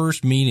after our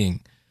first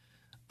meeting,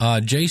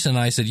 Jason and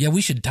I said, yeah,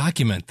 we should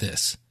document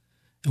this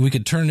and we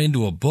could turn it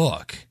into a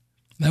book.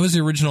 That was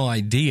the original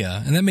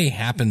idea. And that may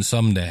happen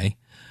someday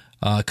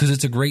because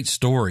it's a great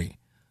story.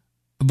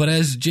 But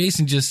as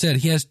Jason just said,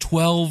 he has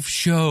 12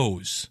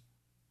 shows.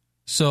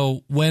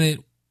 So when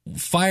it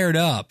fired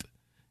up,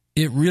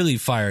 it really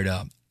fired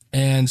up.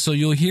 And so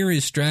you'll hear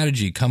his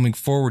strategy coming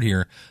forward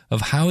here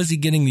of how is he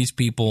getting these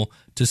people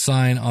to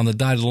sign on the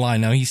dotted line.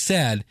 Now, he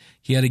said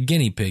he had a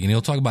guinea pig, and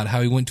he'll talk about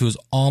how he went to his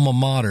alma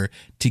mater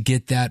to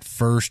get that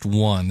first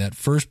one, that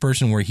first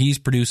person where he's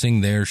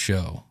producing their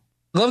show.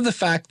 I love the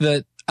fact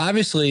that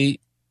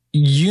obviously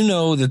you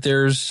know that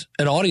there's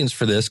an audience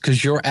for this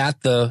because you're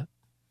at the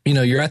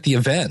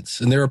events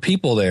and there are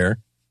people there.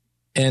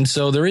 And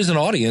so there is an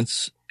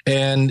audience.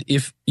 And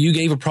if you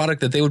gave a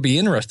product that they would be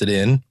interested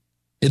in,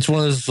 it's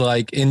one of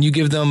those and you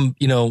give them,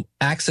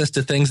 access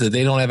to things that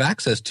they don't have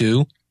access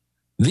to.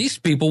 These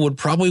people would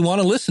probably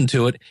want to listen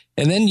to it.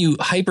 And then you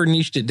hyper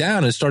niched it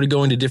down and started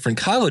going to different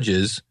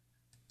colleges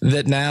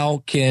that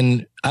now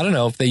can, I don't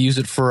know if they use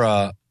it for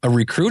a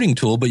recruiting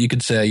tool, but you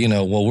could say,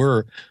 well,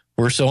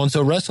 we're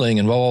so-and-so wrestling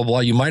and blah, blah, blah.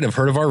 You might have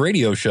heard of our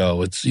radio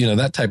show. It's,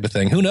 that type of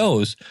thing. Who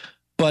knows?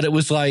 But it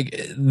was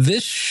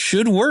this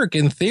should work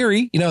in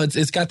theory.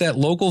 It's got that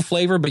local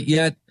flavor, but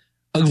yet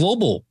a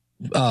global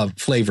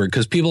flavor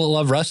because people that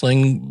love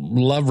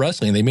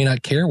wrestling. They may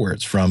not care where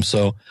it's from.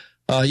 So,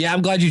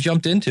 I'm glad you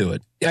jumped into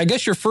it. I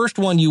guess your first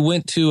one, you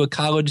went to a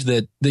college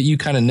that you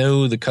kind of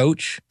know the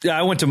coach. Yeah,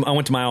 I went to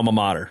my alma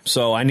mater.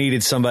 So I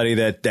needed somebody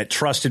that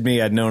trusted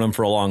me. I'd known him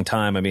for a long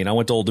time. I mean, I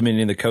went to Old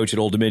Dominion, the coach at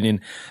Old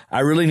Dominion. I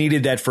really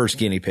needed that first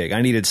guinea pig.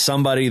 I needed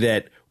somebody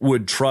that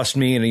would trust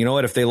me. And you know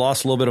what? If they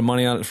lost a little bit of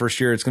money on it the first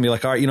year, it's going to be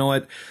like, all right, you know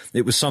what?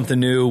 It was something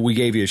new. We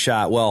gave you a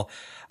shot. Well,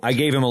 I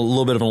gave him a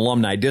little bit of an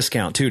alumni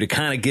discount too to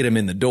kind of get him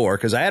in the door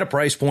because I had a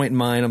price point in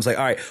mind. I was like,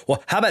 all right,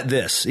 well, how about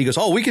this? He goes,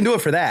 oh, we can do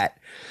it for that.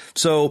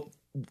 So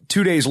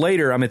 2 days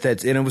later, I'm at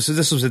that, and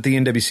this was at the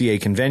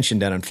NWCA convention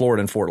down in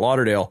Florida in Fort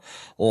Lauderdale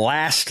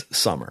last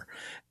summer.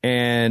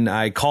 And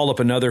I called up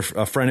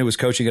a friend who was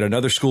coaching at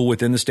another school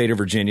within the state of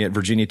Virginia, at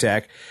Virginia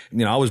Tech. You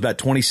know, I was about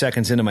 20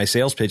 seconds into my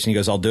sales pitch and he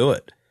goes, I'll do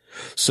it.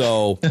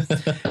 So,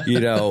 you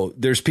know,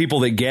 there's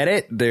people that get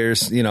it.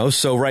 There's, you know,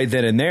 so right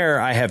then and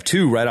there, I have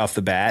two right off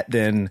the bat.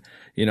 Then,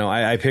 you know,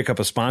 I pick up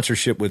a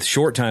sponsorship with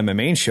Short Time, my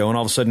main show. And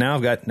all of a sudden now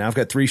I've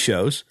got 3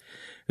 shows.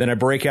 Then I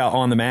break out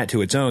On the Mat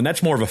to its own.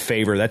 That's more of a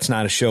favor. That's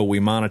not a show we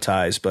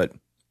monetize, but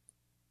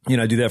you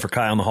know, I do that for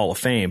Kyle in the Hall of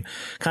Fame,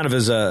 kind of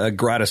as a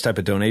gratis type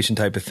of donation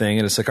type of thing.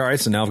 And it's like, all right,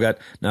 so now I've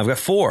got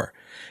 4.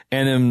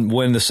 And then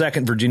when the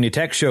second Virginia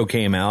Tech show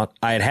came out,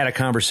 I had a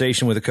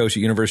conversation with a coach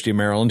at University of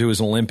Maryland who was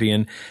an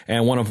Olympian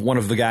and one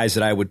of the guys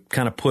that I would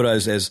kind of put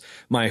as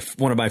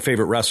one of my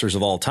favorite wrestlers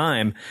of all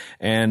time.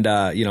 And,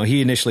 you know,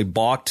 he initially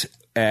balked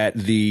at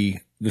the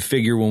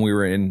figure when we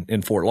were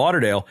in Fort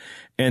Lauderdale.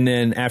 And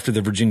then after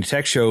the Virginia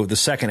Tech show, the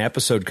second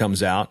episode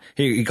comes out.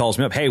 He calls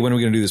me up. Hey, when are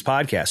we going to do this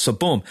podcast? So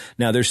boom.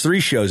 Now there's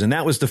 3 shows. And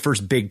that was the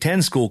first Big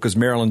Ten school because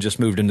Maryland just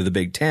moved into the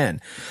Big Ten.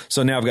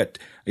 So now I've got,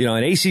 you know,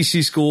 an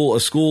ACC school,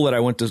 a school that I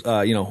went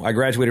to, you know, I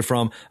graduated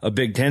from, a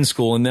Big Ten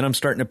school. And then I'm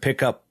starting to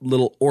pick up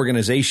little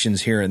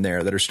organizations here and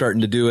there that are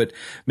starting to do it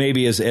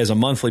maybe as a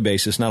monthly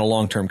basis, not a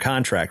long-term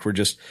contract. We're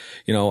just,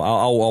 you know,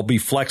 I'll be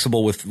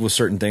flexible with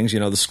certain things. You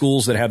know, the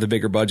schools that have the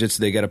bigger budgets,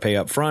 they got to pay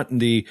up front, and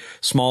the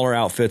smaller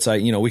outfits,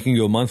 you know, we can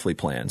go monthly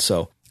plan.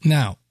 So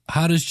now,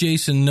 how does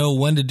Jason know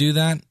when to do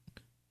that?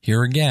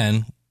 Here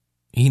again,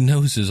 he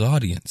knows his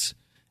audience.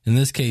 In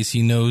this case,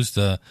 he knows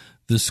the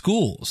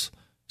schools.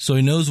 So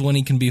he knows when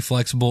he can be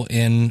flexible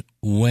and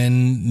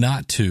when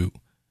not to.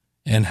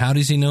 And how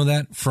does he know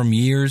that? From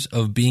years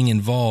of being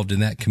involved in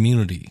that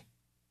community.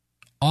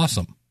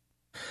 Awesome.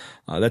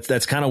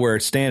 That's kind of where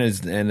it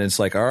stands. And it's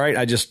like, all right,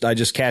 I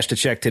just cashed a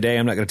check today.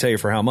 I'm not going to tell you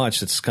for how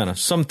much. It's kind of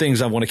some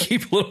things I want to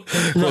keep a little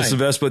close to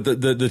the vest. But the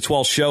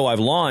 12th show I've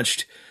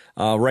launched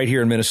right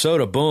here in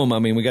Minnesota, boom. I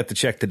mean, we got the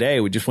check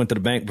today. We just went to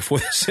the bank before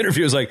this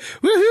interview. It was like,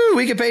 woohoo,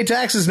 we can pay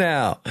taxes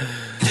now.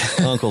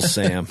 Uncle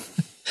Sam.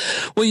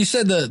 Well, you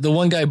said the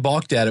one guy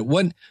balked at it.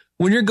 When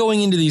you're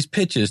going into these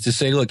pitches to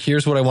say, look,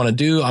 here's what I want to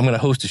do. I'm going to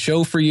host a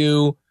show for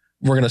you.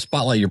 We're going to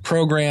spotlight your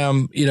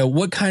program. You know,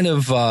 what kind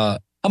of,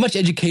 how much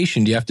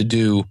education do you have to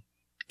do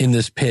in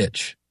this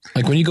pitch?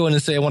 Like when you go in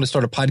and say, I want to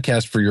start a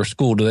podcast for your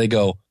school, do they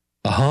go,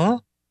 uh-huh?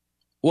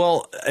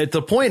 Well, at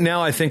the point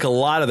now, I think a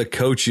lot of the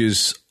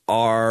coaches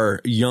are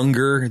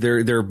younger.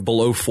 They're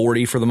below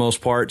 40 for the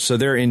most part. So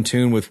they're in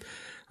tune with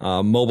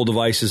mobile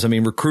devices. I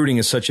mean, recruiting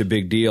is such a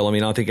big deal. I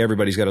mean, I don't think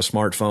everybody's got a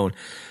smartphone.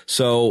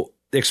 So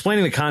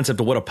explaining the concept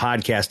of what a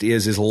podcast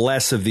is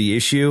less of the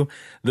issue.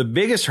 The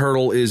biggest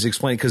hurdle is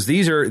explaining, because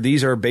these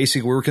are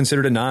basically, we're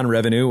considered a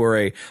non-revenue or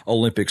a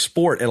Olympic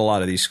sport at a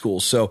lot of these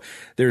schools. So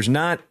there's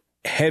not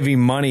heavy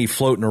money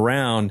floating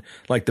around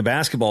like the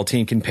basketball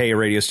team can pay a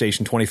radio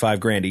station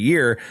 $25,000 a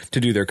year to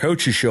do their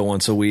coaches show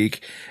once a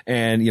week.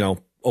 And, you know,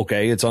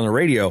 okay, it's on the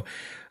radio.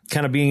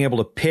 Kind of being able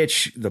to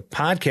pitch the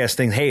podcast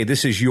thing. Hey,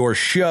 this is your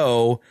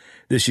show.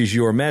 This is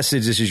your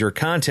message. This is your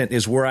content,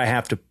 is where I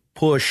have to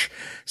push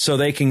so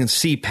they can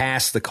see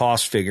past the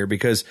cost figure.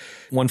 Because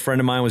one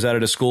friend of mine was out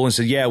at a school and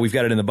said, yeah, we've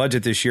got it in the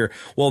budget this year.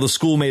 Well, the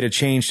school made a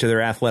change to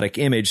their athletic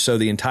image. So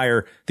the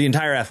entire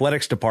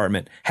athletics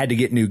department had to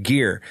get new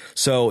gear.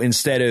 So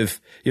instead of,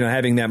 you know,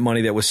 having that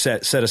money that was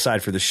set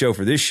aside for the show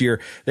for this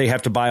year, they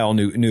have to buy all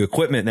new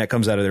equipment, and that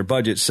comes out of their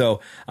budget.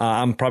 So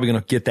I'm probably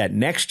going to get that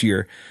next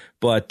year.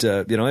 But,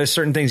 you know, there's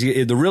certain things.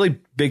 The really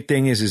big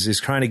thing is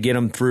trying to get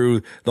them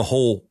through the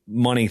whole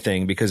money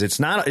thing, because it's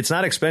not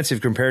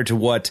expensive compared to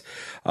what,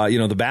 you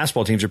know, the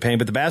basketball teams are paying.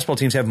 But the basketball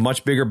teams have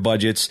much bigger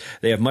budgets.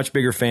 They have much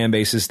bigger fan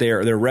bases.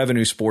 They're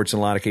revenue sports in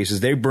a lot of cases.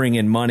 They bring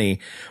in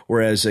money.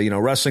 Whereas, you know,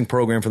 wrestling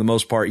program, for the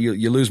most part,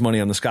 you lose money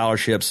on the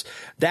scholarships.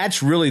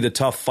 That's really the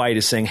tough fight,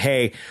 is saying,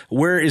 hey,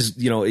 where is,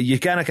 you know, you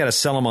kind of got to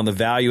sell them on the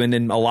value. And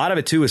then a lot of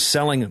it too is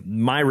selling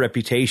my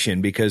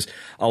reputation, because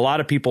a lot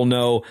of people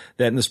know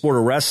that in the sport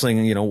of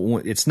wrestling, you know,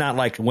 it's not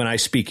like when I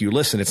speak, you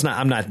listen. It's not,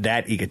 I'm not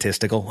that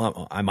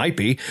egotistical. I might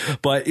be,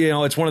 but you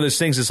know, it's one of those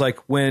things. It's like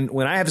when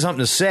I have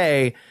something to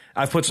say,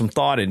 I've put some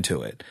thought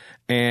into it.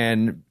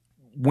 And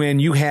when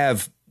you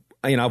have,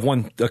 you know, I've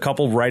won a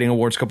couple writing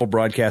awards, a couple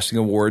broadcasting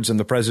awards, and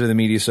the president of the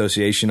Media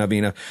Association. I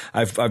mean,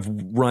 I've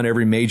run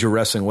every major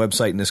wrestling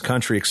website in this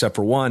country except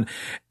for one.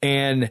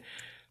 And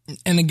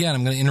again,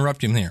 I'm going to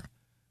interrupt him here.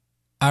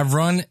 I've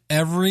run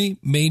every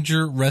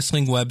major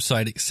wrestling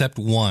website except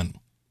one.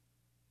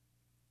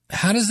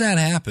 How does that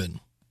happen?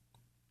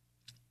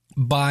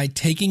 By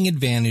taking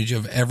advantage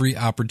of every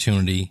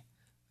opportunity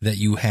that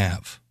you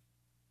have.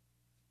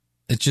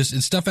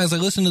 It's stuff, as I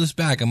listen to this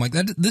back, I'm like,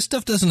 this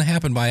stuff doesn't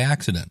happen by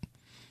accident.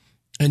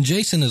 And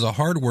Jason is a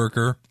hard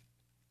worker.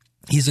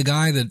 He's a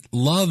guy that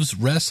loves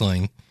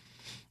wrestling,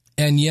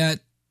 and yet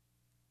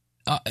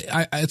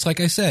it's like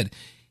I said,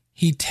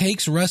 he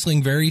takes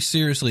wrestling very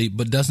seriously,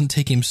 but doesn't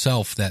take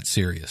himself that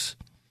serious.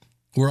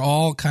 We're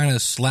all kind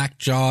of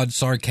slack-jawed,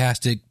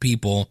 sarcastic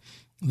people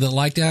that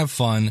like to have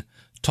fun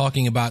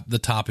talking about the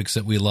topics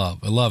that we love.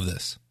 I love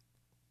this.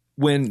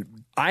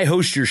 When I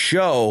host your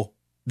show,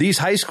 these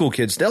high school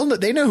kids,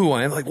 they know who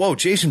I am. Like, whoa,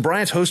 Jason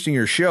Bryant's hosting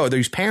your show.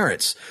 These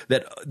parents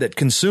that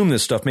consume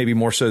this stuff maybe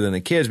more so than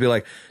the kids be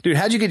like, dude,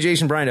 how'd you get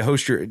Jason Bryant to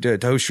host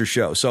your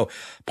show? So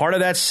part of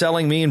that's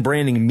selling me and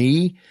branding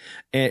me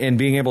and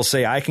being able to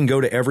say I can go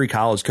to every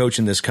college coach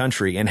in this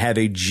country and have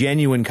a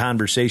genuine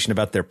conversation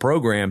about their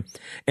program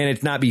and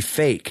it not be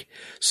fake.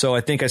 So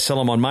I think I sell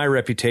them on my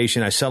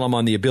reputation. I sell them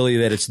on the ability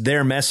that it's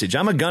their message.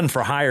 I'm a gun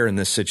for hire in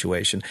this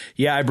situation.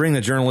 Yeah, I bring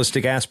the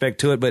journalistic aspect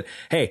to it, but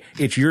hey,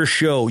 it's your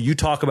show. You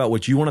talk about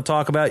what you want to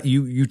talk about.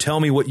 You tell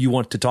me what you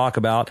want to talk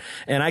about,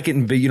 and I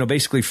can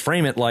basically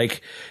frame it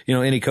like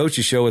any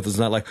coach's show. It's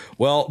not like,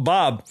 well,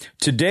 Bob,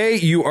 today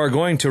you are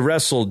going to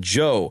wrestle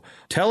Joe.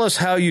 Tell us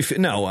how you feel.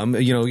 No,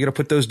 you got to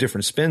put those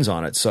different spins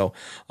on it. So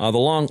the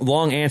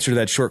long answer to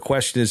that short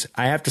question is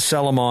I have to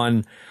sell them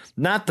on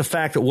not the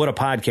fact that what a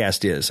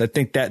podcast is. I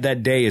think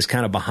that day is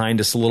kind of behind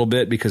us a little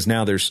bit because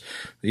now there's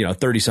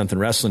 30 something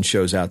wrestling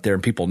shows out there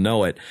and people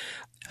know it.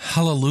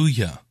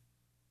 Hallelujah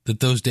that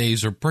those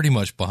days are pretty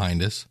much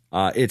behind us.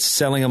 It's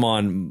selling them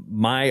on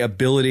my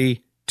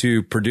ability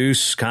to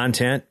produce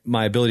content,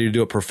 my ability to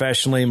do it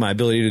professionally, my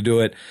ability to do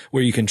it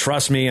where you can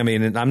trust me. I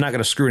mean, I'm not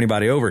going to screw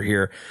anybody over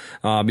here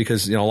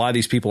because a lot of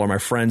these people are my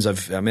friends.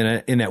 I'm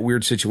in that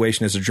weird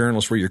situation as a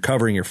journalist where you're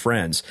covering your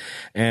friends.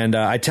 And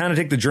I tend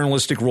to take the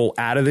journalistic role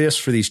out of this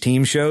for these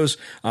team shows.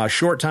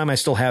 Short time, I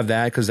still have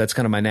that because that's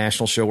kind of my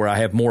national show where I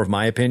have more of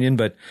my opinion.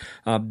 But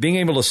being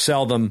able to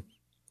sell them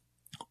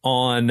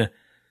on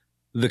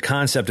the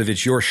concept of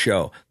it's your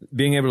show,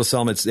 being able to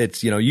sell them,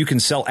 it's you can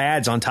sell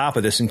ads on top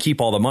of this and keep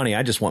all the money.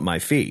 I just want my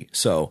fee.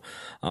 So,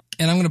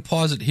 and I'm going to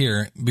pause it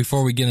here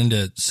before we get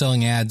into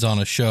selling ads on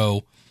a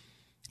show.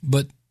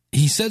 But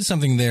he said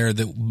something there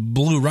that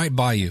blew right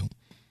by you.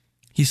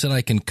 He said,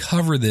 I can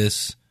cover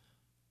this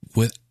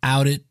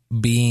without it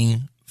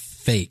being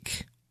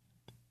fake.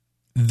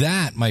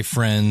 That, my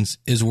friends,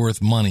 is worth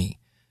money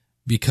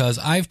because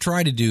I've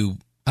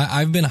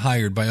been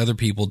hired by other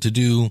people to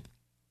do,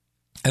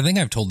 I think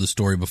I've told this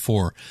story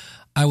before.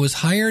 I was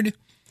hired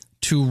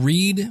to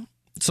read,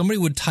 somebody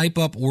would type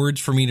up words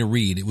for me to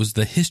read. It was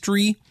the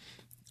history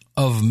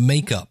of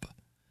makeup.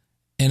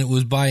 And it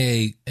was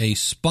by a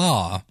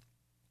spa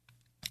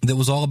that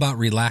was all about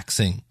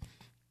relaxing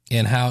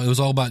and how it was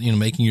all about,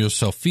 making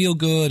yourself feel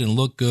good and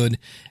look good.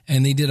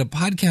 And they did a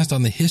podcast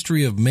on the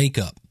history of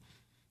makeup.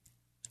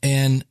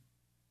 And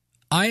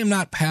I am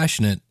not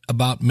passionate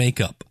about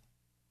makeup.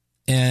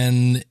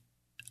 And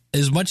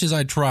as much as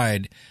I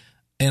tried,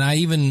 and I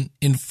even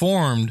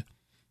informed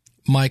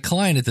my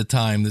client at the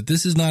time that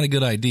this is not a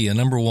good idea,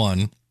 number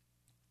one,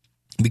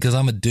 because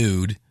I'm a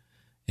dude,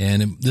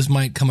 and this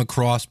might come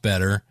across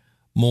better,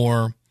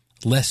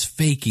 less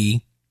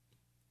fakey,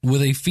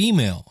 with a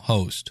female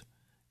host.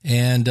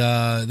 And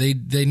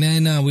they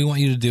no, we want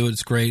you to do it,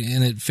 it's great,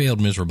 and it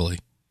failed miserably.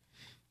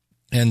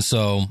 And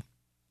so,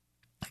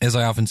 as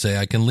I often say,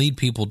 I can lead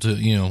people to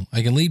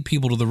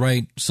the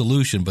right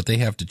solution, but they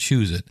have to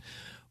choose it.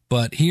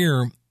 But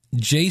here,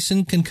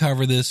 Jason can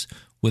cover this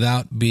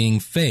without being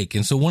fake.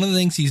 And so one of the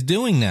things he's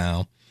doing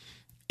now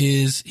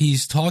is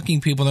he's talking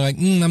to people, and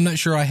they're like, I'm not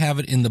sure I have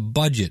it in the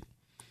budget.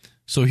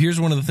 So here's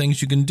one of the things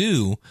you can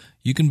do.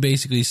 You can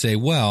basically say,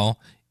 well,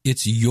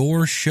 it's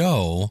your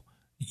show.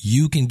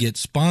 You can get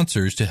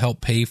sponsors to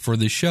help pay for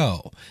the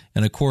show.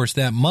 And of course,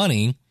 that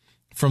money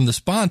from the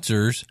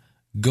sponsors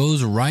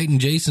goes right in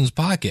Jason's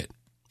pocket.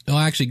 It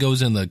actually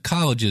goes in the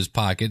college's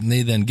pocket, and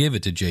they then give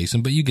it to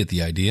Jason, but you get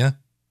the idea.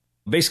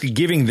 Basically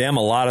giving them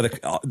a lot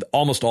of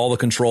almost all the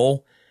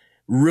control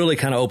really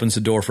kind of opens the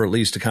door for at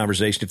least a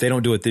conversation. If they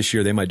don't do it this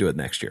year, they might do it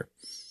next year.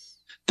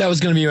 That was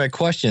going to be my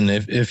question.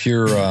 If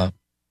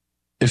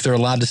they're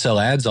allowed to sell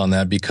ads on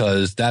that,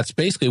 because that's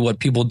basically what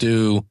people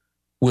do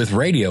with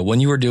radio. When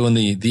you were doing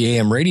the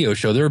AM radio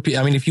show,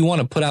 if you want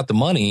to put out the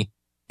money,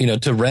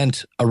 to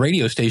rent a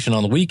radio station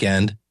on the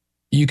weekend,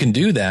 you can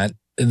do that.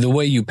 The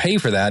way you pay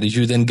for that is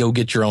you then go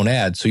get your own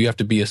ads. So you have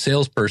to be a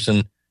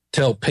salesperson to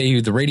help pay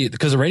you the radio,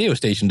 because the radio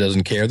station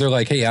doesn't care. They're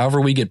like, hey,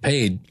 however we get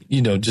paid,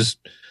 if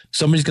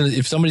somebody's going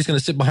to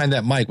sit behind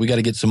that mic, we got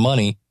to get some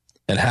money.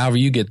 And however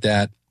you get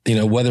that,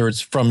 whether it's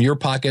from your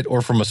pocket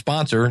or from a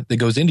sponsor that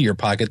goes into your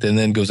pocket and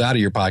then goes out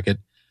of your pocket,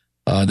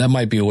 that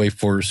might be a way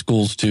for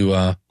schools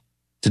to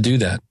do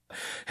that.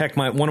 Heck,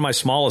 one of my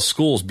smallest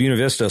schools, Buena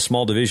Vista, a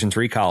small Division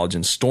III college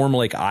in Storm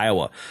Lake,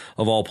 Iowa,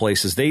 of all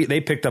places, they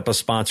picked up a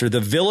sponsor.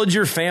 The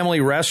Villager Family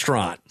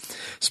Restaurant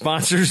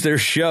sponsors their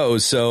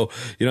shows. So,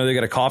 they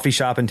got a coffee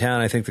shop in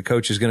town I think the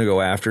coach is going to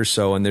go after.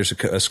 So, and there's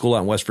a school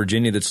out in West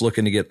Virginia that's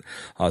looking to get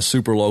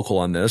super local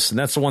on this. And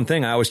that's the one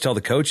thing I always tell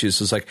the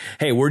coaches is like,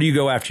 hey, where do you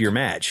go after your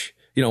match?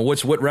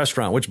 What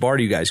restaurant, which bar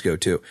do you guys go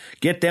to?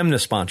 Get them to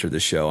sponsor the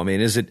show. I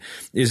mean, is it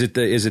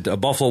a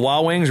Buffalo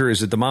Wild Wings or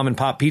is it the mom and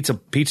pop pizza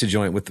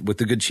joint with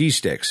the good cheese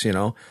sticks,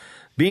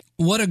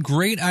 what a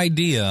great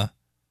idea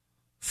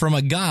from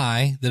a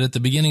guy that at the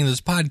beginning of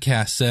this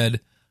podcast said,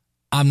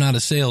 I'm not a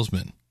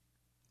salesman.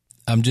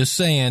 I'm just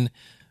saying,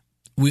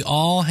 we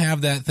all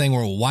have that thing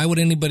where, why would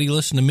anybody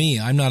listen to me?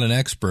 I'm not an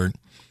expert.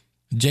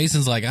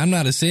 Jason's like, I'm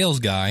not a sales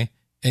guy.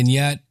 And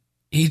yet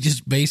he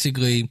just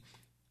basically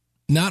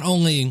not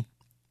only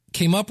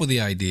came up with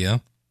the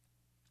idea,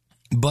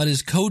 but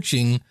is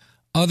coaching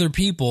other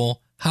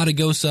people how to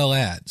go sell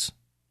ads.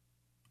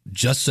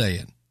 Just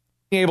saying.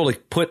 Being able to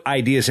put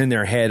ideas in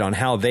their head on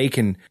how they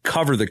can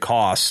cover the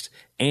cost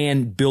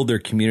and build their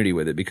community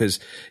with it. Because,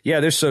 yeah,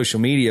 there's social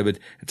media, but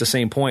at the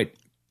same point,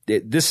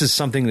 this is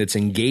something that's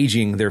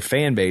engaging their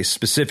fan base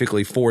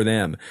specifically for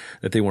them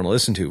that they want to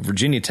listen to.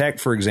 Virginia Tech,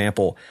 for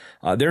example,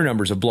 their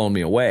numbers have blown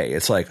me away.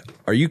 It's like,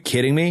 are you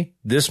kidding me?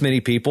 This many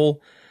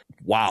people?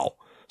 Wow.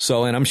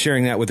 So, and I'm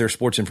sharing that with their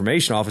sports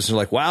information office. They're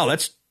like, wow,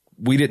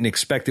 we didn't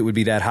expect it would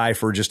be that high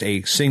for just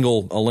a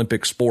single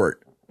Olympic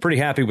sport. Pretty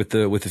happy with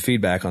the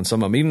feedback on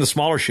some of them. Even the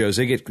smaller shows,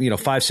 they get,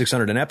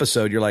 500-600 an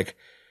episode. You're like,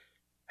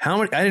 how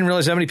many? I didn't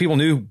realize how many people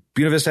knew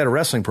Buena Vista had a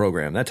wrestling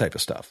program, that type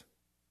of stuff.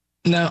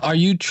 Now, are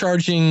you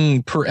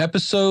charging per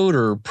episode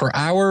or per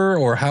hour,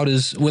 or how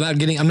does,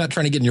 I'm not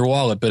trying to get in your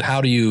wallet, but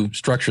how do you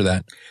structure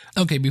that?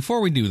 Okay,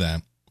 before we do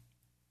that,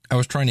 I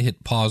was trying to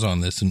hit pause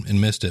on this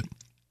and missed it.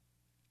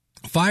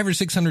 500 or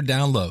 600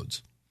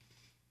 downloads.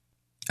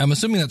 I'm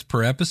assuming that's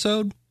per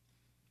episode.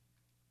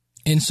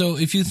 And so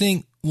if you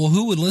think, well,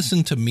 who would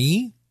listen to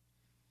me?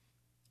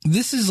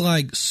 This is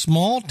like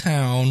small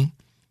town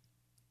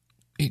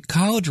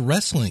college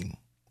wrestling.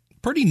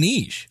 Pretty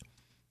niche.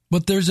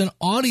 But there's an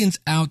audience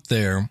out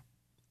there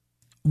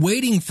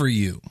waiting for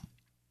you.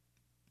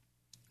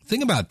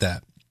 Think about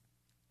that.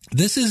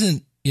 This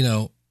isn't,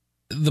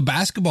 the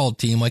basketball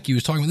team like he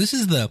was talking about. This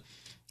is the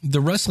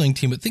wrestling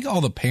team. But think of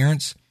all the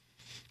parents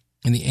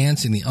and the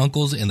aunts and the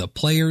uncles and the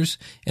players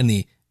and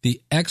the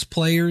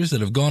ex-players that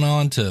have gone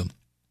on to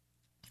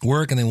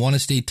work and they want to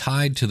stay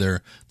tied to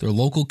their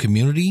local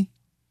community.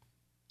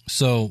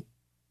 So,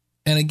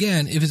 and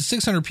again, if it's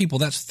 600 people,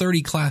 that's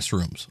 30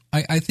 classrooms.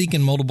 I think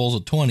in multiples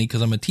of 20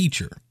 because I'm a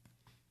teacher.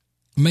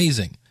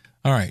 Amazing.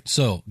 All right.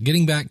 So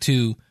getting back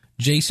to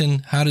Jason,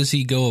 how does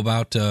he go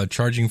about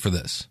charging for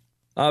this?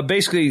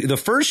 Basically, the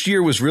first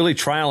year was really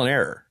trial and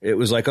error. It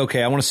was like,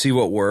 okay, I want to see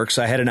what works.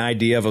 I had an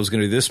idea of I was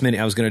going to do this many.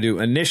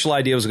 Initial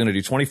idea was going to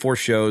do 24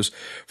 shows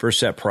for a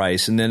set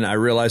price. And then I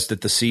realized that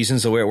the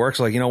season's the way it works.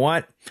 Like, you know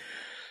what?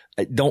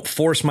 I don't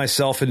force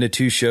myself into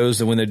 2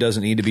 shows when there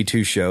doesn't need to be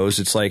 2 shows.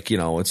 It's like,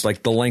 it's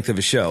like the length of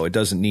a show. It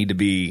doesn't need to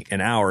be an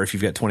hour if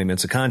you've got 20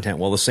 minutes of content.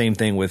 Well, the same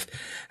thing with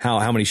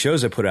how many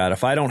shows I put out.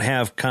 If I don't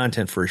have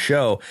content for a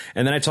show,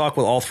 and then I talk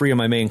with all 3 of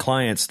my main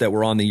clients that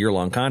were on the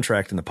year-long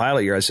contract in the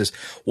pilot year, I says,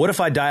 what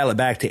if I dial it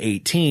back to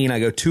 18? I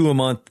go 2 a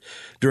month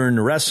during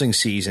the wrestling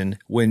season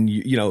when,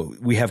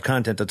 we have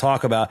content to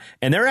talk about.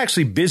 And they're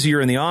actually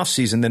busier in the off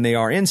season than they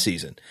are in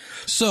season.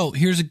 So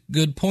here's a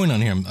good point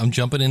on here. I'm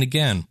jumping in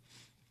again.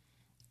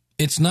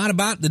 It's not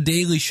about the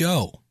daily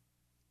show.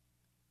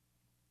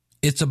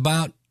 It's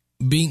about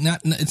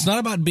it's not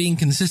about being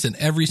consistent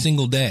every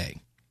single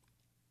day.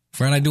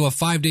 Friend, I do a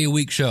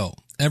 5-day-a-week show.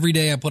 Every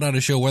day I put out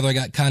a show, whether I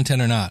got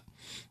content or not.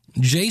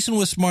 Jason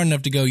was smart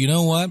enough to go, you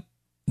know what?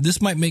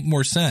 This might make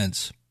more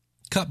sense.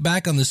 Cut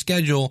back on the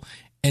schedule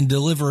and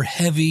deliver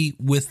heavy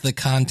with the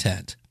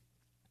content.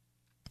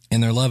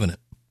 And they're loving it.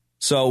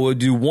 So we'll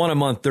do 1 a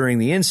month during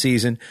the in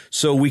season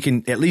so we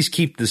can at least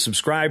keep the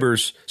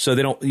subscribers so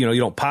they don't, you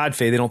don't pod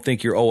fade. They don't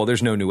think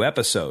there's no new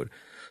episode.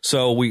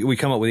 So we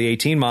come up with the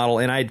 18 model,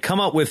 and I'd come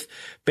up with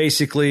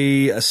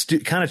basically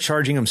kind of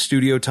charging them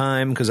studio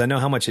time because I know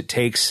how much it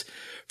takes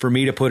for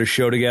me to put a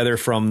show together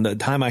from the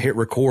time I hit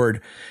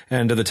record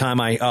and to the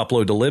time I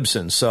upload to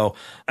Libsyn. So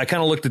I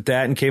kind of looked at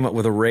that and came up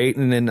with a rate,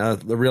 and then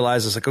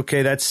realized it's like,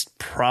 okay, that's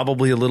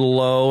probably a little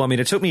low. I mean,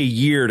 it took me a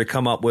year to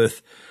come up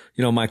with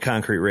my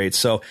concrete rates.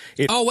 So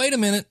wait a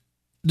minute.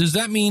 Does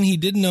that mean he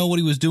didn't know what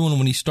he was doing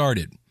when he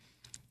started?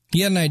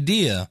 He had an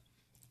idea.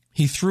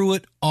 He threw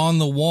it on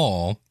the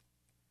wall.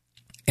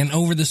 And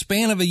over the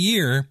span of a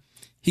year,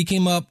 he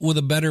came up with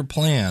a better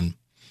plan.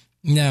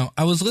 Now,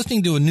 I was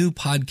listening to a new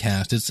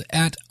podcast. It's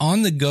at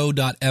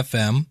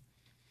onthego.fm.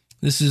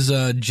 This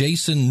is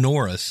Jason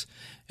Norris.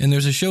 And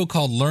there's a show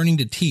called Learning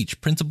to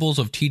Teach, Principles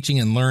of Teaching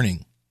and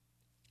Learning.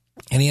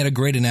 And he had a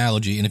great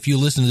analogy. And if you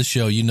listen to the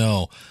show,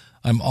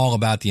 I'm all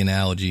about the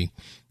analogy.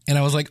 And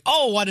I was like,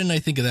 oh, why didn't I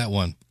think of that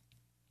one?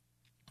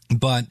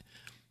 But,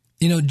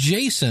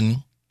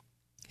 Jason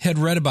had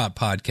read about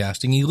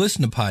podcasting. He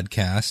listened to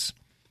podcasts,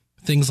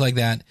 things like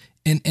that.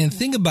 And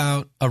think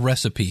about a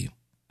recipe.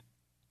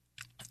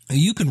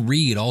 You can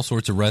read all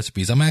sorts of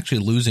recipes. I'm actually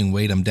losing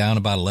weight. I'm down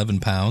about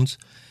 11 pounds.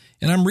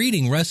 And I'm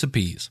reading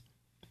recipes.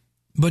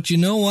 But you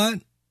know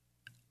what?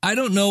 I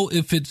don't know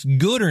if it's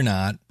good or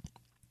not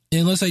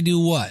unless I do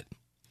what?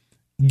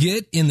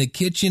 Get in the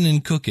kitchen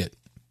and cook it.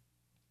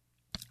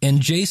 And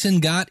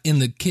Jason got in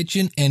the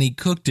kitchen and he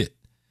cooked it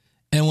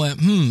and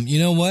went, you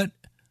know what?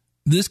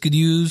 This could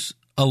use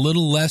a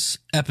little less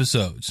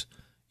episodes.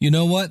 You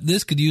know what?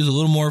 This could use a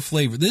little more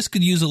flavor. This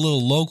could use a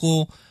little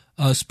local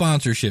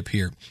sponsorship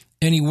here.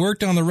 And he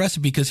worked on the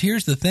recipe because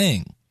here's the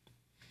thing.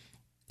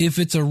 If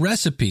it's a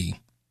recipe,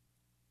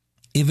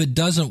 if it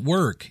doesn't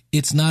work,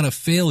 it's not a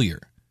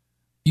failure.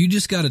 You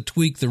just got to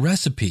tweak the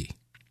recipe.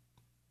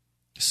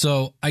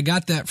 So I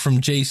got that from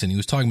Jason. He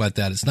was talking about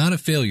that. It's not a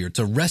failure. It's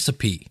a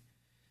recipe.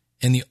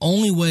 And the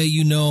only way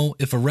you know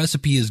if a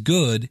recipe is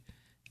good,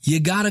 you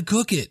got to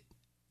cook it.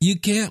 You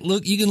can't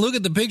look. You can look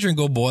at the picture and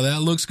go, boy,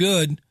 that looks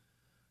good.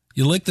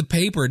 You lick the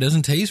paper. It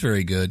doesn't taste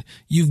very good.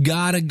 You've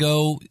got to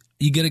go.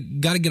 You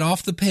got to get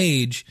off the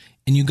page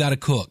and you got to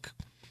cook.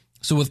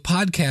 So with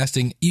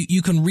podcasting,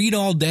 you can read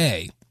all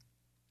day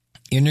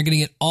and you're going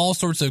to get all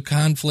sorts of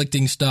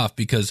conflicting stuff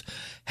because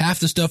half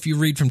the stuff you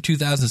read from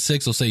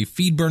 2006 will say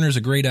feed burner is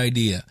a great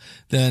idea.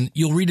 Then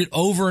you'll read it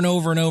over and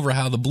over and over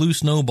how the Blue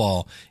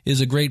Snowball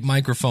is a great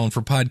microphone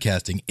for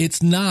podcasting.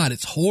 It's not.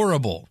 It's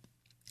horrible.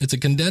 It's a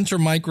condenser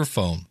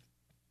microphone.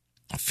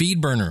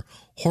 Feed burner,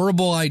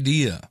 horrible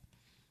idea.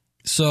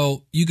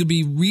 So you could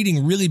be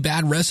reading really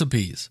bad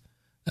recipes.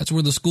 That's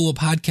where the School of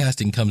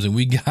Podcasting comes in.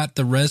 We got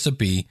the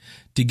recipe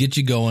to get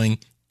you going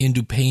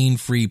into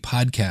pain-free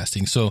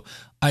podcasting. So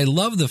I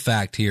love the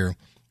fact here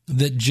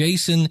that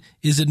Jason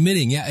is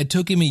admitting, yeah, it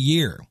took him a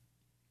year.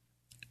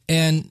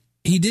 And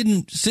he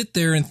didn't sit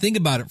there and think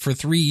about it for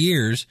 3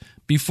 years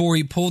before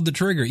he pulled the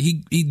trigger.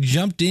 He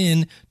jumped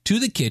in to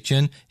the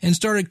kitchen and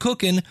started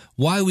cooking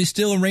while he was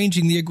still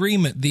arranging the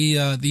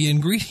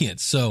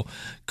ingredients. So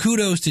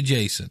kudos to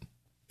Jason.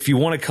 If you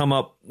want to come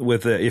up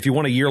with if you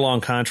want a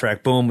year-long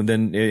contract, boom,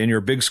 then in your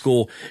big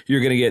school,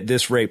 you're going to get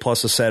this rate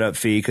plus a setup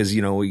fee because,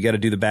 you got to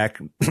do the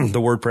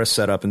WordPress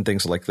setup and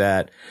things like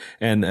that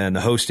and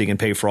the hosting and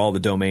pay for all the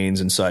domains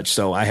and such.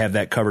 So I have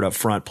that covered up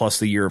front plus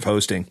the year of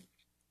hosting.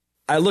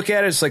 I look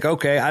at it, it's like,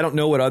 okay, I don't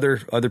know what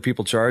other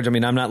people charge. I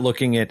mean, I'm not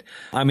looking at,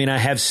 I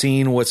have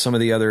seen what some of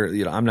the other,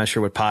 I'm not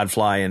sure what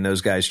Podfly and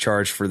those guys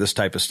charge for this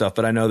type of stuff,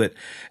 but I know that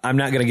I'm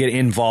not going to get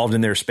involved in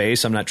their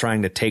space. I'm not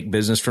trying to take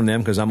business from them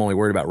because I'm only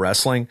worried about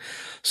wrestling.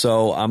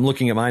 So I'm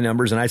looking at my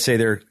numbers and I'd say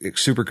they're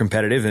super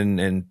competitive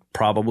and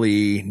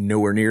probably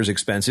nowhere near as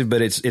expensive,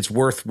 but it's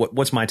worth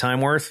what's my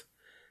time worth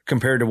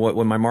compared to what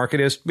my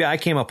market is. Yeah, I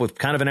came up with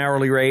kind of an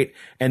hourly rate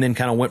and then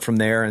kind of went from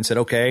there and said,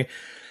 okay,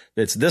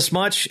 it's this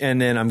much,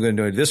 and then I'm going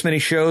to do this many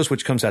shows,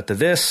 which comes out to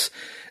this,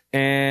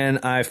 and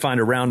I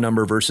find a round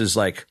number versus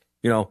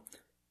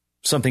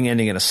something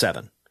ending in a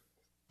 7.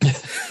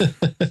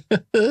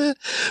 Well,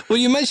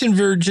 you mentioned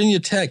Virginia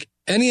Tech.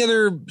 Any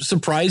other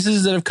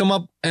surprises that have come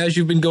up as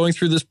you've been going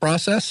through this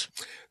process?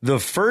 The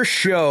first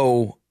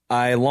show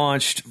I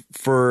launched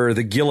for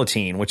The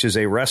Guillotine, which is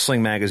a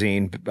wrestling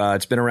magazine.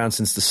 It's been around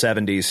since the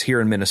 70s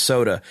here in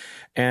Minnesota.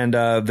 And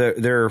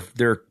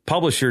their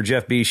publisher,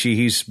 Jeff Beeshy,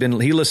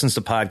 he listens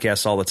to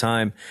podcasts all the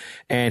time.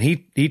 And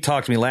he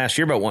talked to me last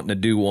year about wanting to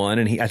do one.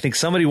 And I think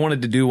somebody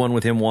wanted to do one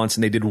with him once,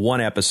 and they did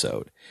one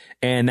episode.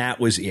 And that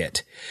was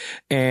it.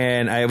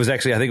 And I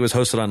think it was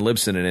hosted on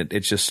Libsyn, and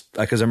it's just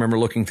because I remember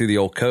looking through the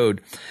old code.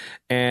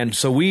 And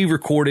so we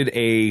recorded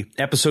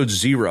episode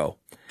 0.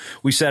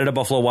 We sat at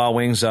Buffalo Wild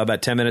Wings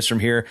about 10 minutes from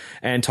here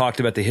and talked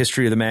about the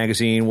history of the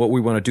magazine, what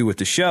we want to do with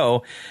the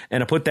show.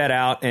 And I put that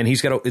out, and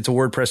it's a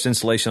WordPress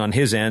installation on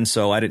his end.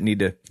 So I didn't need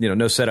to,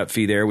 no setup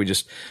fee there. We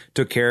just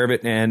took care of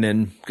it and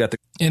then got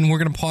And we're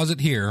going to pause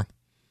it here.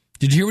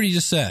 Did you hear what he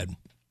just said?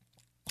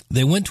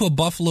 They went to a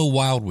Buffalo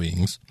Wild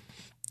Wings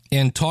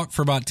and talked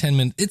for about 10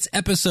 minutes. It's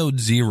episode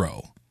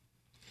 0.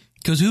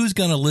 Because who's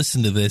going to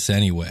listen to this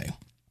anyway?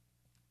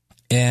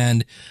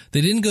 And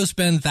they didn't go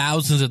spend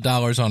thousands of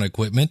dollars on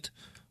equipment.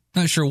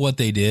 Not sure what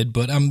they did,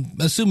 but I'm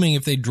assuming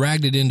if they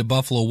dragged it into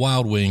Buffalo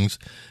Wild Wings,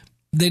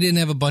 they didn't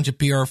have a bunch of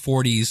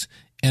PR40s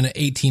and an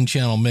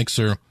 18-channel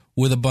mixer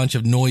with a bunch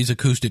of noise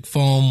acoustic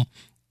foam.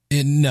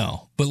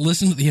 No, but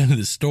listen to the end of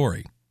the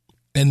story.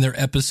 And their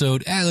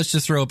episode, let's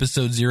just throw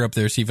episode 0 up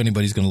there, see if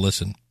anybody's going to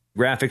listen.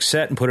 Graphics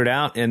set and put it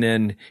out, and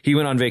then he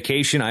went on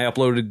vacation. I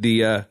uploaded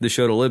the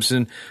show to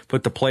Libsyn,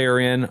 put the player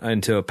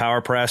into a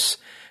PowerPress,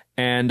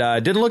 and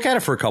didn't look at it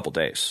for a couple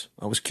days.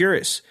 I was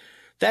curious.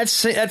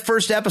 That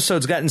first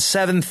episode's gotten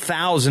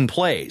 7,000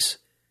 plays,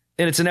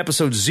 and it's an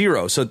episode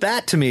 0. So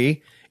that, to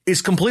me,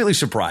 is completely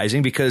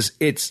surprising because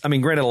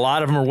granted, a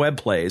lot of them are web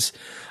plays.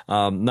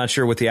 Not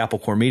sure what the Apple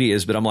Core Media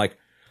is, but I'm like,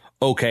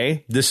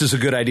 okay, this is a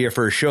good idea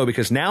for a show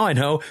because now I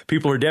know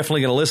people are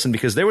definitely going to listen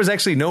because there was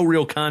actually no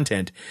real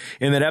content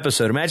in that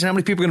episode. Imagine how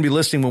many people are going to be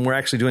listening when we're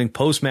actually doing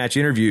post-match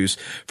interviews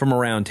from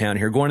around town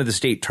here, going to the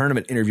state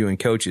tournament interviewing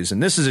coaches.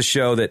 And this is a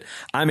show that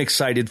I'm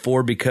excited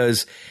for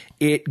because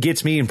it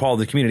gets me involved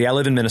in the community. I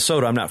live in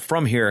Minnesota. I'm not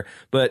from here,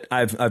 but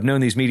I've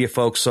known these media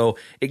folks. So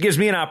it gives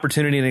me an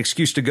opportunity and an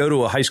excuse to go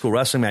to a high school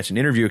wrestling match and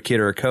interview a kid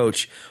or a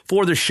coach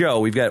for the show.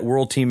 We've got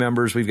world team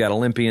members. We've got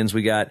Olympians.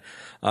 We got,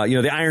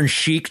 the Iron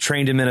Sheik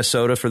trained in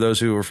Minnesota for those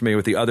who are familiar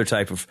with the other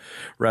type of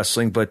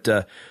wrestling. But,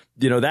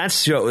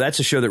 that's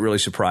a show that really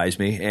surprised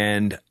me.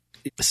 And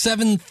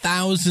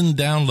 7,000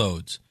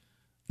 downloads.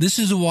 This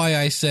is why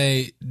I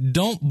say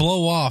don't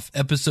blow off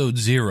episode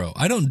 0.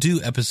 I don't do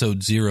episode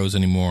 0s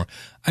anymore.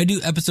 I do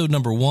episode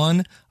number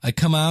 1. I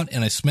come out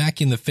and I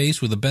smack you in the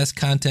face with the best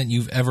content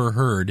you've ever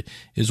heard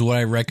is what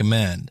I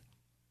recommend.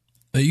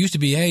 It used to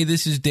be, hey,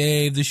 this is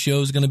Dave. The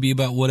show's going to be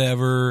about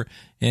whatever.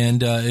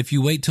 And if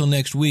you wait till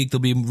next week,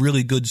 there'll be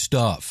really good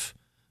stuff.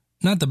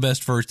 Not the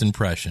best first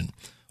impression.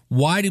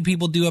 Why do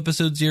people do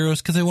episode 0s?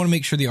 Because they want to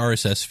make sure the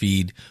RSS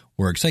feed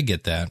works. I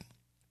get that.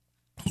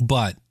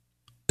 But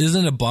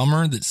isn't it a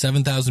bummer that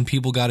 7,000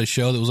 people got a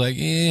show that was like,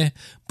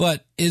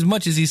 but as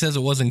much as he says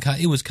it wasn't,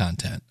 it was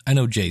content. I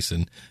know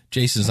Jason.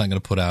 Jason's not going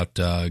to put out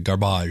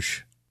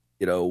garbage.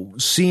 You know,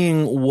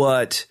 seeing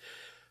what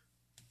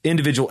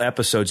individual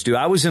episodes do.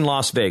 I was in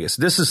Las Vegas.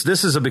 This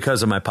is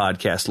because of my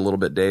podcast a little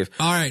bit, Dave.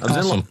 All right. I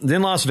was awesome.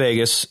 in Las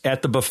Vegas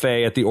at the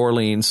buffet at the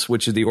Orleans,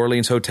 which is the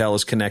Orleans Hotel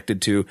is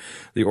connected to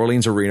the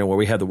Orleans Arena where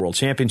we had the World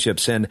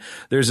Championships. And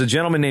there's a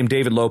gentleman named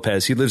David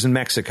Lopez. He lives in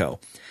Mexico.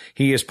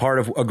 He is part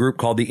of a group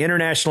called the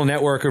International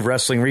Network of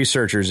Wrestling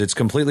Researchers. It's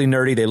completely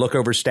nerdy. They look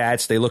over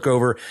stats. They look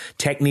over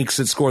techniques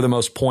that score the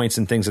most points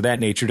and things of that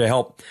nature to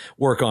help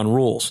work on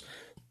rules.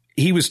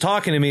 He was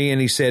talking to me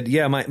and he said,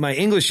 yeah, my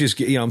English is,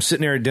 I'm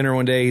sitting there at dinner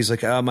one day. He's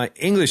like, my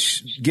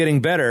English getting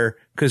better,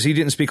 because he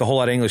didn't speak a whole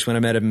lot of English when I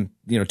met him,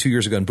 2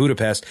 years ago in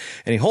Budapest.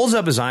 And he holds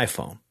up his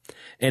iPhone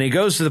and he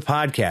goes to the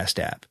podcast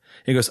app.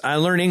 He goes, I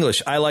learn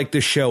English. I like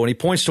this show. And he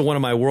points to one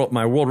of my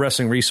World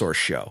Wrestling Resource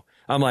show.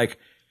 I'm like,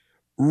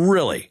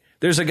 really?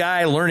 There's a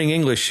guy learning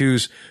English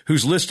who's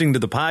listening to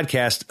the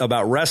podcast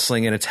about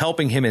wrestling and it's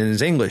helping him in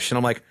his English. And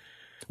I'm like,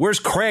 where's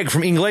Craig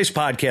from English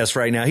Podcast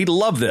right now? He'd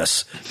love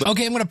this.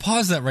 Okay, I'm going to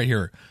pause that right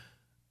here.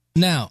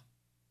 Now,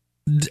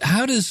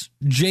 how does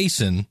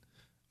Jason,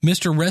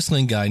 Mr.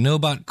 Wrestling Guy, know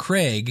about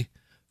Craig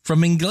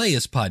from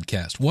English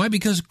Podcast? Why?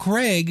 Because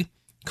Craig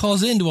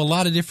calls into a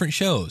lot of different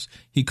shows.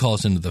 He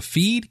calls into the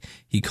feed.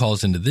 He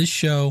calls into this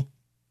show.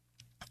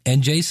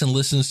 And Jason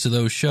listens to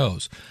those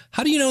shows.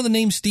 How do you know the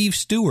name Steve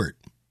Stewart?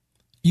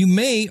 You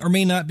may or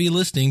may not be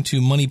listening to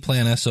Money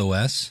Plan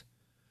SOS,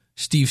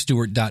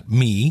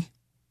 stevestewart.me.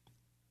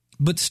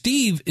 But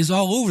Steve is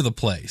all over the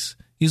place.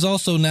 He's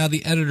also now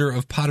the editor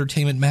of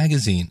Pottertainment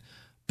magazine.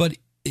 But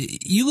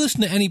you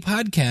listen to any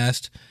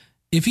podcast,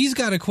 if he's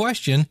got a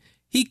question,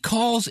 he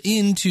calls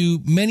into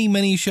many,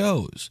 many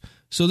shows.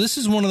 So this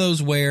is one of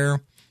those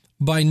where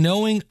by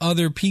knowing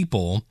other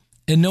people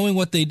and knowing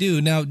what they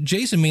do, now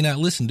Jason may not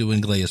listen to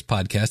English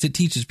Podcast. It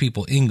teaches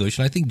people English,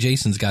 and I think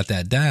Jason's got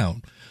that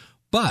down.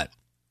 But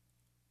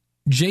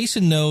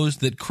Jason knows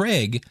that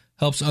Craig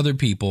helps other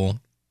people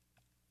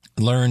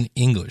learn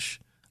English,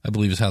 I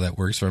believe is how that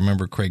works. If I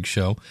remember Craig's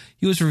show,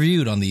 he was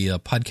reviewed on the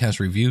podcast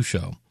review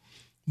show.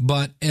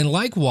 And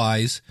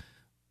likewise,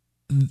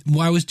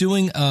 while I was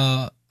doing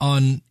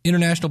on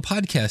International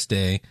Podcast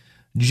Day,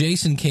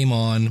 Jason came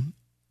on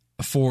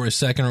for a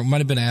second, or it might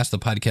have been asked the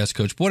podcast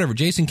coach, but whatever.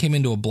 Jason came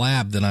into a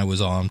blab that I was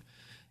on,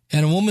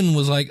 and a woman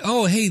was like,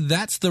 oh, hey,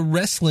 that's the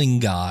wrestling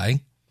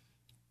guy.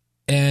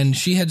 And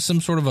she had some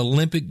sort of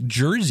Olympic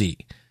jersey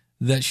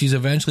that she's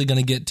eventually going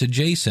to get to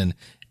Jason.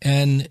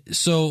 And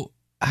so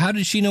how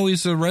did she know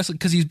he's a wrestler?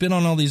 Because he's been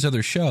on all these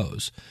other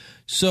shows.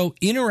 So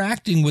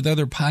interacting with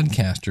other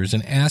podcasters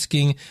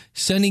and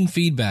sending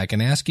feedback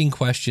and asking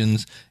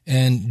questions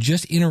and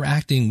just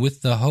interacting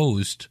with the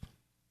host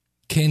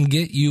can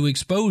get you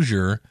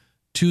exposure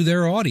to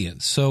their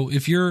audience. So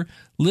if you're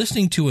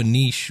listening to a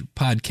niche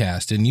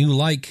podcast and you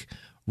like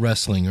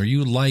wrestling or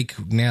you like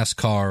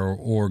NASCAR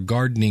or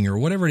gardening or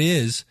whatever it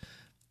is,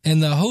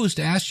 and the host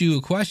asks you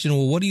a question,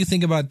 well, what do you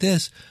think about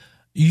this?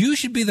 You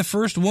should be the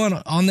first one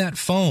on that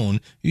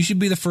phone. You should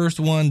be the first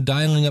one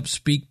dialing up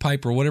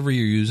SpeakPipe or whatever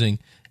you're using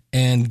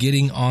and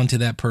getting onto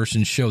that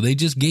person's show. They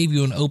just gave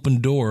you an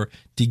open door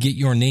to get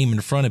your name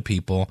in front of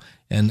people.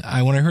 And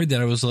when I heard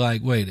that, I was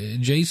like, wait,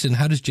 Jason,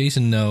 how does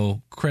Jason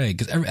know Craig?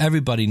 Because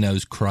everybody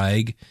knows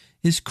Craig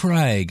is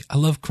Craig. I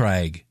love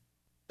Craig.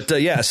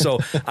 Yeah, so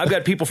I've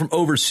got people from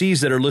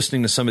overseas that are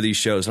listening to some of these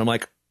shows, and I'm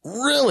like,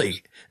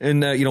 really?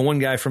 And, one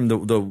guy from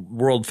the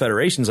World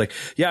Federation's like,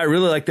 yeah, I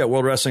really like that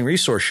World Wrestling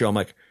Resource show. I'm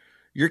like,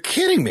 you're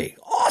kidding me.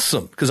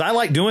 Awesome. Because I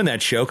like doing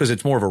that show because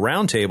it's more of a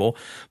roundtable,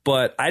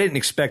 but I didn't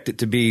expect it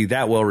to be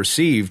that well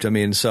received.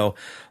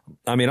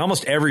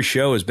 Almost every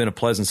show has been a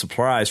pleasant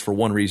surprise for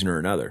one reason or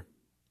another.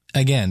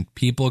 Again,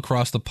 people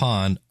across the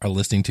pond are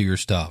listening to your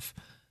stuff.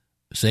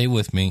 Say it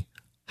with me.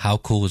 How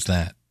cool is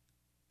that?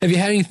 Have you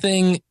had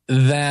anything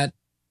that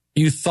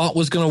you thought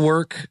was going to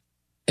work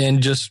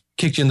and just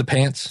kicked you in the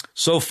pants?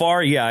 So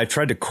far, yeah, I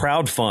tried to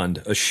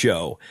crowdfund a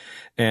show,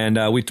 and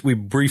we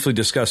briefly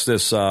discussed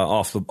this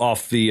off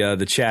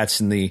the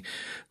chats in the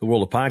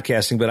world of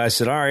podcasting. But I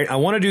said, all right, I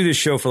want to do this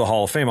show for the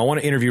Hall of Fame. I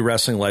want to interview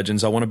wrestling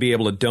legends. I want to be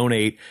able to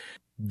donate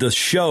the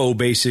show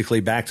basically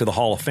back to the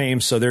Hall of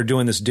Fame. So they're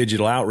doing this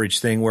digital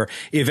outreach thing where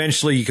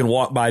eventually you can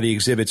walk by the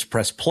exhibits,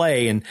 press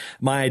play. And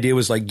my idea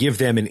was like give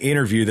them an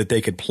interview that they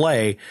could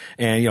play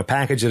and,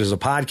 package it as a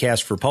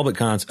podcast for public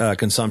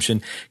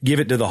consumption, give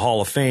it to the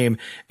Hall of Fame.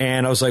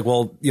 And I was like,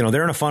 well,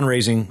 they're in a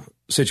fundraising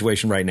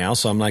situation right now.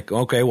 So I'm like,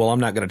 okay, well, I'm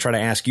not going to try to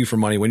ask you for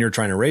money when you're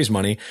trying to raise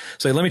money.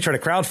 So let me try to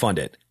crowdfund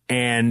it.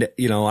 And,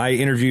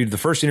 the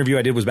first interview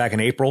I did was back in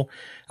April.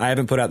 I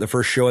haven't put out the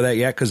first show of that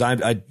yet because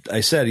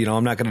I said,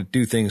 I'm not going to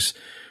do things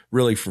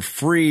really for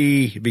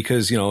free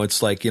because,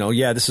 it's like,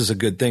 yeah, this is a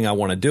good thing. I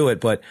want to do it.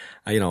 But,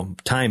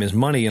 time is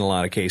money in a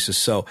lot of cases.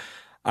 So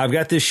I've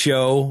got this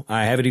show.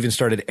 I haven't even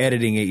started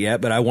editing it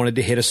yet, but I wanted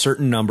to hit a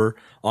certain number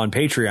on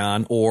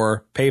Patreon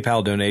or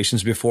PayPal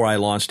donations before I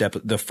launched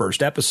the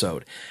first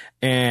episode.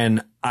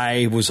 And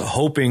I was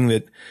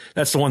hoping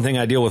that's the one thing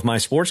I deal with my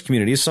sports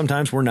community is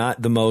sometimes we're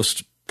not the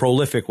most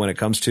prolific when it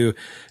comes to,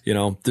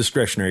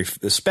 discretionary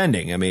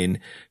spending. I mean,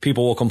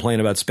 people will complain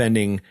about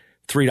spending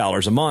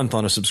 $3 a month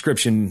on a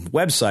subscription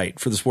website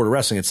for the sport of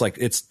wrestling. It's like,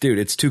 it's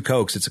 2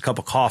 Cokes. It's a cup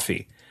of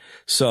coffee.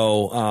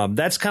 So,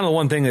 that's kind of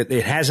one thing that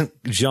it hasn't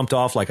jumped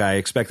off like I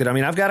expected. I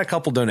mean, I've got a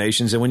couple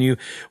donations and when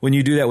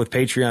you do that with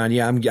Patreon,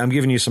 yeah, I'm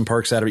giving you some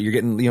perks out of it. You're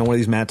getting, one of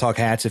these Mad Talk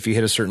hats if you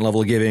hit a certain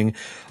level of giving.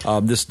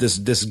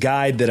 This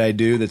guide that I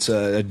do, that's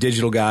a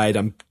digital guide.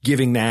 I'm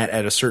giving that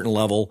at a certain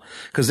level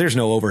because there's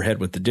no overhead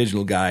with the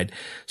digital guide.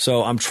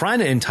 So I'm trying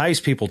to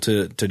entice people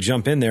to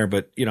jump in there,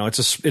 but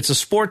it's a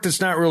sport that's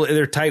not really,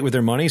 they're tight with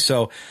their money.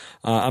 So,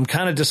 I'm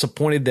kind of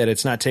disappointed that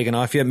it's not taken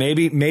off yet.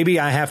 Maybe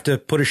I have to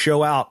put a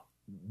show out.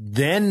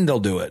 Then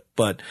they'll do it.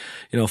 But,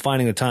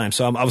 finding the time.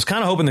 So I was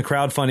kind of hoping the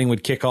crowdfunding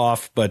would kick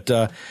off. But,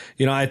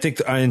 I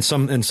think in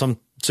some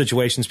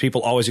situations,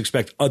 people always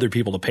expect other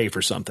people to pay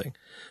for something.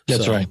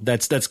 That's right.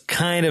 That's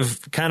kind of,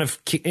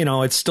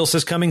 it still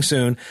says coming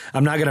soon.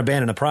 I'm not going to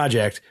abandon a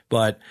project,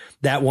 but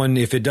that one,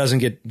 if it doesn't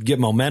get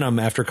momentum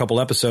after a couple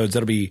episodes,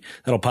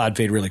 that'll pod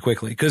fade really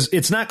quickly because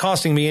it's not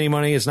costing me any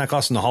money. It's not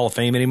costing the Hall of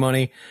Fame any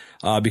money.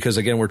 Because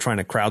again, we're trying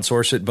to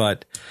crowdsource it,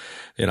 but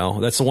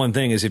that's the one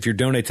thing is if you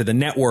donate to the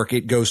network,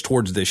 it goes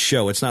towards this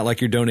show. It's not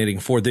like you're donating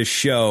for this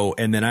show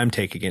and then I'm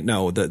taking it.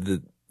 No,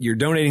 you're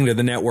donating to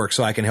the network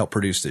so I can help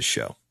produce this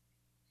show.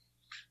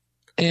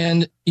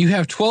 And you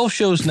have 12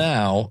 shows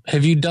now.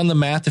 Have you done the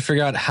math to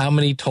figure out how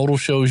many total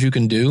shows you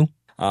can do?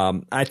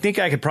 I think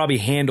I could probably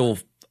handle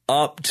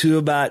up to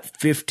about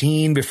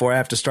 15 before I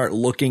have to start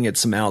looking at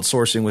some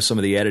outsourcing with some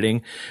of the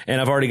editing.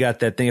 And I've already got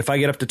that thing. If I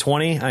get up to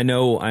 20, I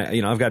know,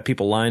 I've got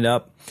people lined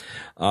up,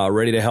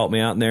 ready to help me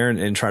out in there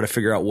and try to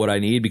figure out what I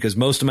need because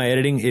most of my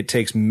editing, it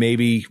takes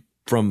maybe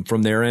from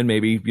their end,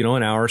 maybe,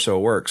 an hour or so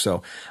of work.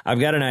 So I've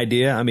got an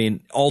idea. I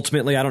mean,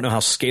 ultimately, I don't know how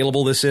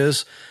scalable this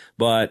is.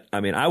 But I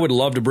mean, I would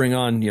love to bring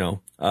on,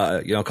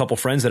 a couple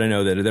friends that I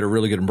know that are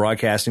really good in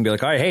broadcasting. Be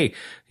like, all right, hey,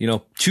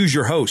 choose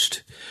your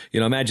host.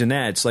 Imagine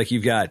that. It's like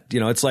you've got,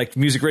 it's like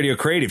Music Radio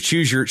Creative.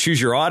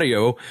 Choose your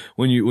audio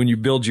when you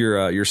build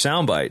your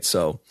sound bite.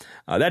 So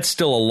that's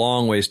still a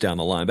long ways down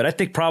the line. But I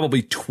think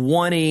probably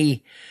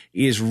 20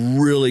 is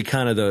really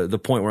kind of the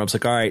point where I was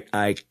like, all right,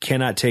 I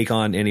cannot take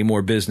on any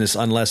more business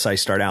unless I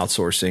start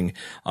outsourcing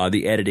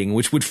the editing,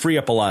 which would free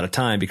up a lot of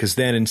time because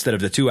then instead of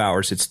the 2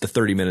 hours, it's the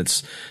 30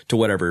 minutes to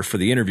whatever for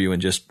the interview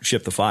and just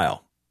ship the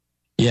file.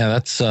 Yeah,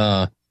 that's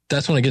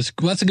when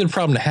that's a good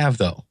problem to have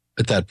though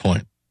at that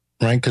point,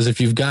 right? Because if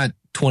you've got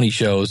 20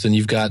 shows and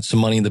you've got some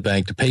money in the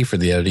bank to pay for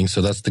the editing.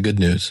 So that's the good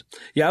news.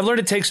 Yeah, I've learned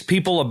it takes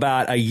people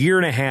about a year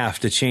and a half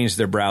to change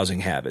their browsing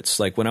habits.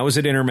 Like when I was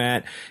at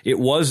Intermat, it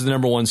was the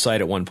number one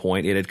site at one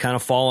point. It had kind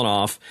of fallen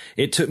off.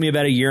 It took me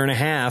about a year and a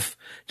half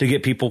to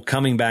get people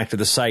coming back to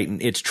the site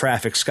and its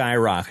traffic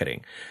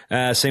skyrocketing.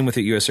 Same with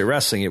the USA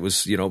Wrestling. It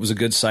was, it was a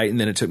good site. And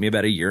then it took me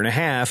about a year and a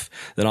half.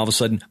 Then all of a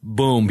sudden,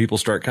 boom, people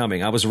start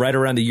coming. I was right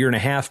around the year and a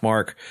half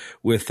mark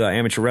with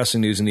Amateur Wrestling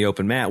News and the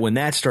Open Mat when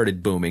that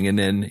started booming. And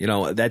then,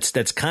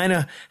 that's kind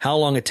of how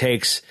long it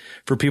takes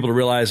for people to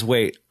realize,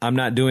 wait, I'm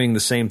not doing the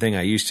same thing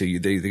I used to.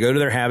 They go to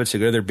their habits. They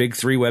go to their big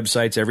 3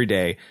 websites every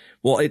day.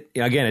 Well,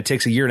 it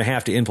takes a year and a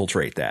half to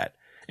infiltrate that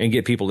and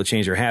get people to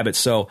change their habits.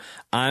 So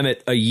I'm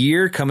at a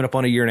year, coming up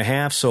on a year and a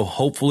half. So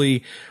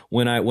hopefully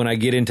when I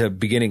get into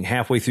beginning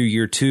halfway through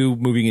year 2,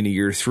 moving into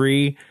year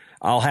 3,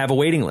 I'll have a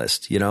waiting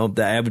list.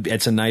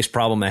 It's a nice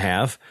problem to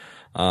have.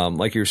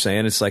 Like you're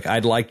saying, it's like,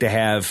 I'd like to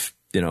have,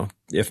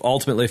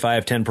 if I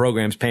have 10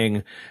 programs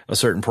paying a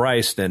certain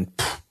price, then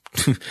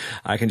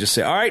I can just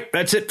say, all right,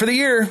 that's it for the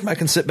year. I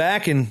can sit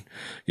back and,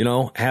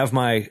 have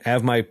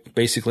my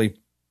basically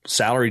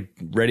salary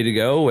ready to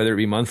go, whether it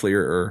be monthly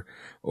or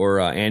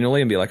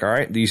annually, and be like, all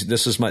right,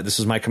 this is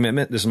my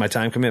commitment. This is my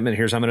time commitment.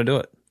 Here's how I'm going to do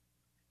it.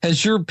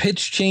 Has your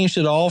pitch changed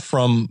at all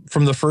from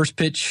the first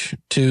pitch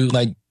to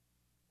like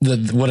the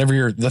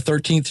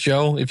 13th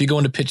show? If you go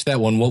in to pitch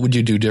that one, what would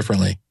you do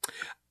differently?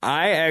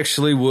 I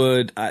actually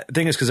would. The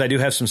thing is, because I do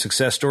have some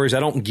success stories, I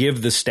don't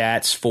give the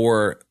stats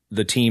for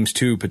the teams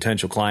to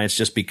potential clients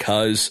just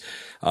because,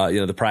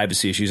 the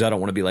privacy issues. I don't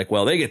want to be like,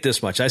 well, they get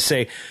this much. I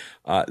say,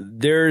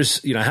 there's,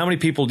 how many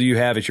people do you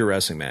have at your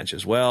wrestling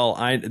matches? Well,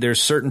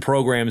 there's certain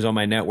programs on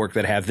my network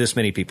that have this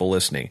many people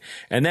listening.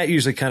 And that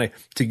usually kind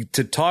of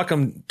to talk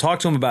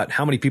to them about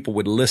how many people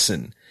would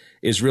listen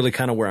is really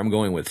kind of where I'm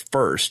going with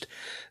first,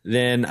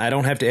 then I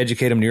don't have to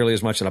educate them nearly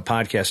as much on a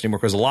podcast anymore,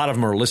 because a lot of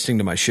them are listening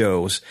to my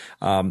shows,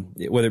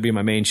 whether it be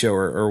my main show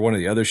or one of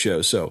the other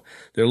shows. So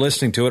they're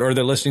listening to it, or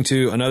they're listening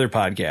to another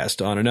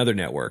podcast on another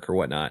network or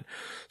whatnot.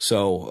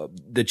 So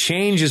the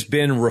change has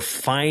been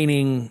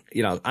refining.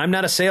 I'm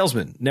not a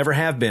salesman, never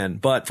have been,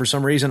 but for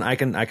some reason I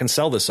can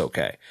sell this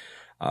okay.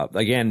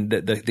 Again,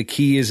 the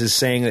key is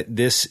saying that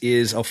this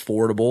is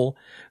affordable.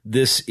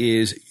 This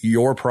is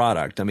your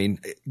product. I mean,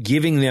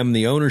 giving them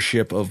the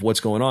ownership of what's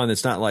going on.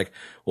 It's not like,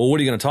 well, what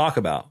are you going to talk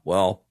about?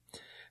 Well,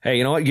 hey,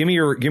 you know what? Give me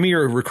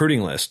your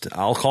recruiting list.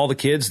 I'll call the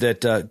kids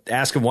that,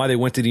 ask them why they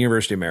went to the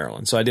University of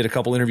Maryland. So I did a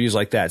couple interviews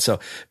like that. So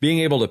being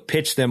able to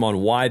pitch them on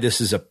why this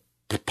is a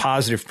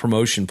positive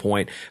promotion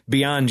point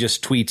beyond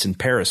just tweets and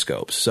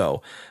periscopes.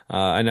 So,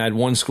 and I had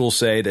one school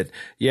say that,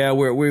 yeah,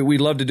 we'd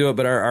love to do it,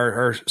 but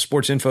our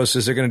sports info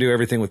says they're going to do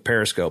everything with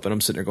Periscope. And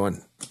I'm sitting there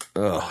going,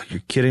 oh,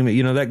 you're kidding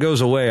me. That goes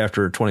away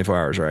after 24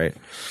 hours, right?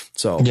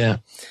 So, yeah,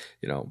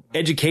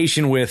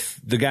 education with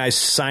the guys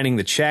signing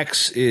the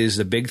checks is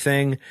the big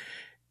thing.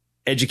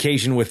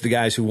 Education with the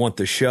guys who want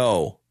the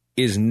show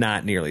is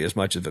not nearly as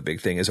much of a big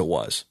thing as it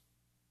was.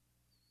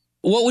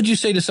 What would you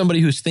say to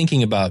somebody who's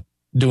thinking about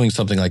doing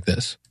something like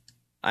this?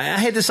 I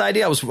had this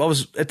idea. I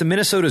was at the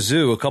Minnesota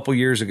Zoo a couple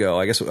years ago.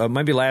 I guess it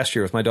might be last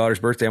year with my daughter's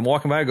birthday. I'm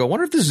walking by. I go, I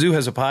wonder if this zoo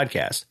has a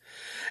podcast.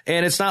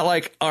 And it's not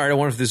like, all right, I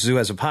wonder if this zoo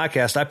has a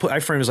podcast. I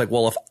frame it as like,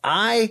 well, if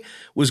I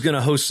was going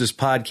to host this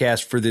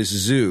podcast for this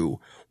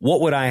zoo,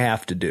 what would I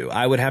have to do?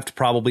 I would have to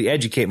probably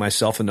educate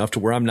myself enough to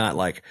where I'm not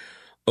like,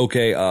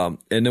 okay, and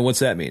then what's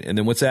that mean? And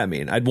then what's that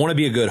mean? I'd want to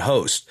be a good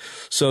host.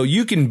 So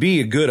you can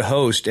be a good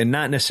host and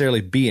not necessarily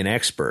be an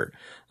expert,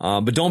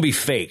 but don't be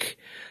fake.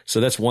 So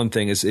that's one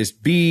thing is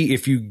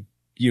if you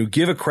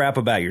give a crap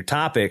about your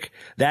topic,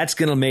 that's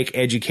going to make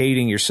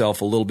educating yourself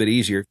a little bit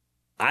easier.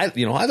 I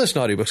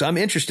listen to audiobooks. I'm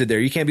interested there.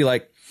 You can't be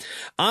like,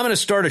 I'm going to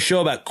start a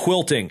show about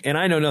quilting and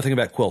I know nothing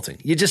about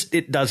quilting.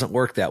 It doesn't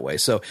work that way.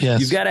 So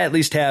You've got to at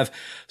least have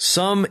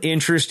some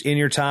interest in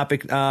your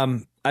topic.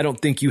 I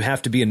don't think you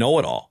have to be a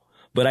know-it-all,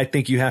 but I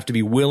think you have to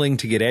be willing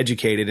to get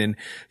educated and,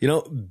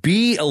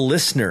 be a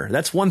listener.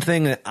 That's one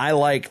thing that I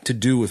like to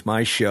do with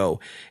my show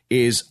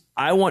is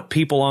I want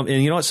people on,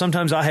 and you know what?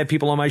 Sometimes I have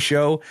people on my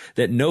show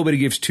that nobody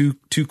gives two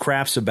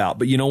craps about,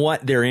 but you know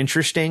what? They're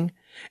interesting.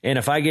 And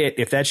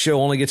if that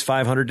show only gets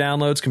 500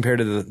 downloads compared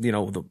to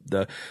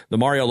the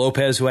Mario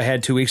Lopez who I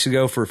had 2 weeks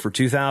ago for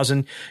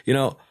 2,000,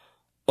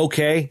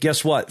 okay,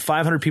 guess what?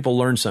 500 people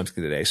learned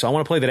something today. So I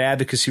want to play that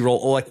advocacy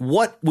role. Like,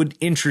 what would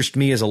interest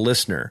me as a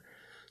listener?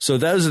 So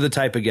those are the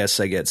type of guests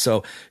I get.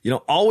 So,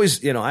 always,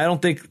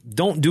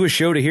 don't do a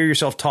show to hear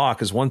yourself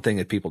talk is one thing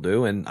that people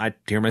do. And I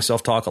hear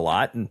myself talk a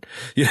lot and,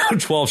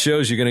 12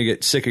 shows, you're going to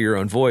get sick of your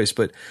own voice,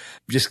 but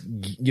just,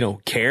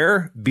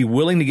 care, be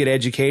willing to get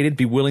educated,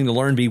 be willing to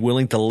learn, be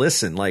willing to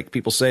listen. Like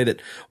people say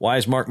that, why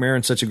is Mark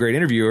Maron such a great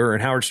interviewer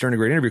and Howard Stern a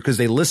great interviewer? Because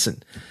they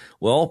listen.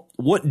 Well,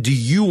 what do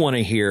you want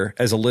to hear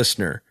as a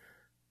listener?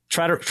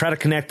 Try to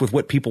connect with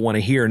what people want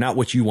to hear, not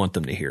what you want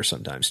them to hear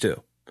sometimes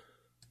too.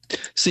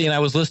 See, and I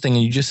was listening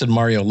and you just said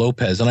Mario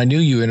Lopez and I knew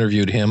you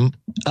interviewed him.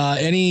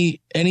 Any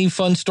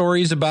fun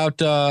stories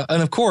about,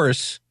 and of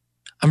course,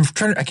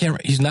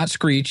 he's not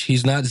Screech.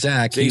 He's not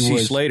Zach. AC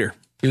Slater.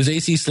 He was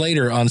AC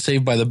Slater on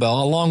Saved by the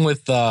Bell, along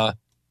with,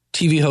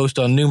 TV host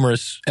on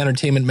numerous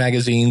entertainment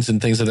magazines and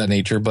things of that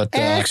nature. But,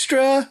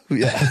 extra.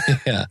 Yeah.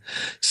 Yeah.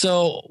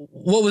 So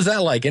what was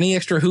that like? Any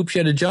extra hoops you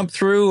had to jump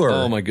through or?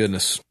 Oh my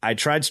goodness. I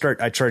tried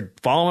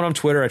following on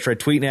Twitter. I tried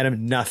tweeting at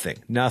him.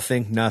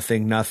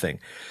 Nothing.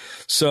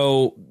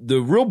 So the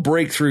real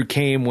breakthrough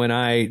came when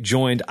I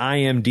joined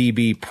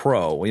IMDb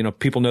Pro.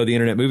 People know the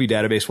Internet Movie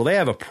Database. Well, they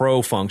have a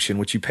Pro function,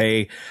 which you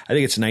pay, I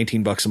think it's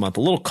 $19 a month,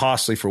 a little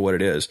costly for what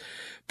it is.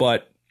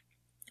 But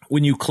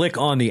when you click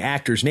on the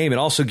actor's name, it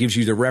also gives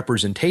you the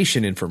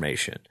representation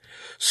information.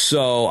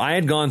 So I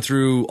had gone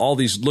through all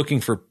these looking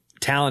for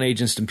talent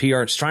agents and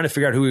PRs, trying to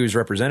figure out who he was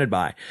represented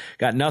by.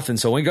 Got nothing.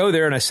 So I go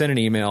there and I sent an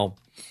email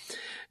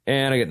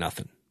and I get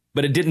nothing,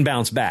 but it didn't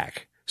bounce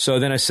back. So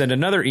then I sent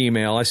another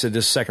email. I said,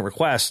 this second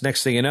request.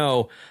 Next thing you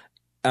know,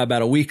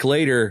 about a week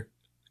later,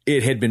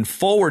 it had been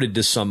forwarded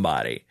to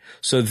somebody.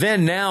 So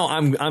then now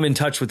I'm in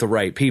touch with the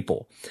right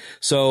people.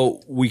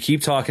 So we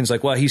keep talking. It's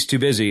like, well, he's too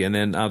busy. And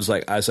then I was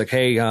like,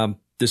 hey,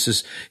 this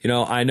is,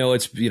 I know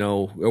it's,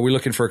 are we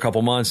looking for a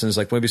couple months? And it's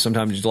like, maybe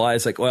sometime in July.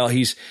 It's like, well,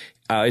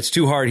 it's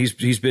too hard.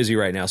 He's busy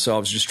right now. So I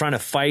was just trying to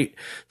fight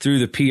through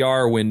the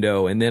PR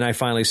window. And then I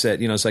finally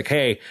said, it's like,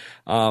 hey,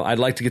 I'd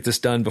like to get this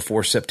done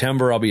before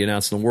September. I'll be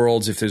announcing the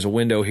Worlds if there's a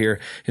window here.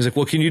 He's like,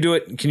 well, can you do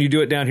it? Can you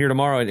do it down here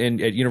tomorrow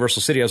at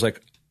Universal City? I was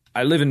like,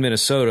 I live in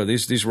Minnesota.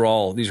 These are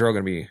all going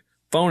to be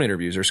phone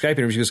interviews or Skype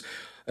interviews.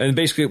 And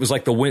basically it was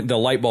like the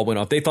light bulb went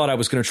off. They thought I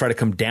was going to try to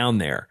come down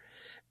there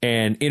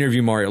and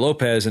interview Mario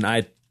Lopez. And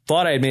I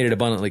thought I had made it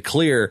abundantly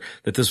clear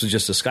that this was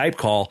just a Skype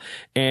call.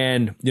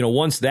 And,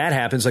 once that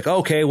happens, like,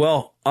 okay,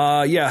 well,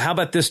 yeah, how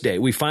about this day?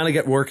 We finally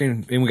got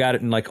working and we got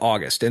it in like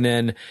August. And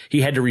then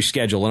he had to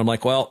reschedule. And I'm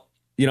like, well,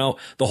 the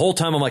whole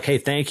time I'm like, hey,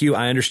 thank you.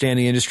 I understand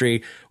the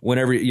industry.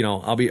 Whenever,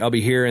 I'll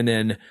be here. And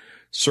then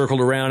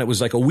circled around. It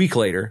was like a week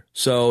later,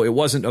 so it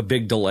wasn't a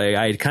big delay.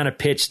 I had kind of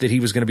pitched that he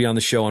was going to be on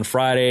the show on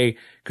Friday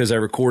because I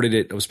recorded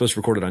it. I was supposed to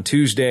record it on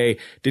Tuesday.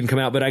 Didn't come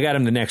out, but I got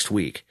him the next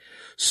week.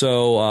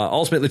 So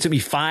ultimately, it took me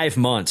 5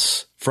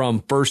 months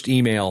from first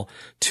email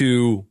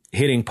to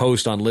hitting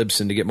post on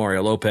Libsyn to get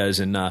Mario Lopez.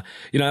 And at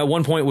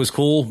one point it was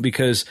cool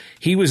because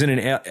he was in an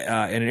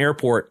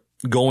airport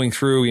going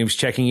through, he was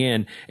checking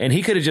in, and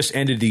he could have just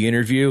ended the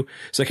interview.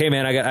 It's like, hey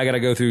man, I got to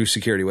go through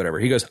security, whatever.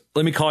 He goes,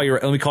 let me call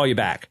you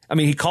back. I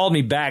mean, he called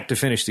me back to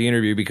finish the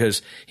interview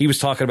because he was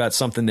talking about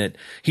something that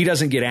he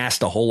doesn't get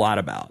asked a whole lot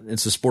about.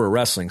 It's the sport of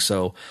wrestling.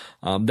 So,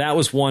 that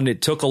was one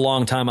that took a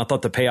long time. I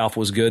thought the payoff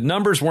was good.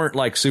 Numbers weren't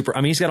like super. I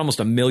mean, he's got almost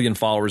 1 million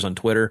followers on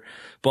Twitter,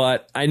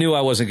 but I knew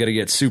I wasn't going to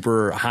get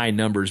super high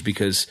numbers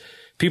because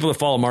people that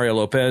follow Mario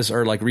Lopez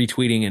are like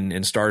retweeting and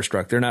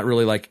starstruck. They're not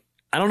really like,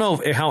 I don't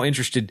know how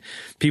interested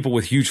people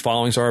with huge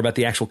followings are about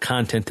the actual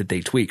content that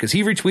they tweet, because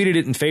he retweeted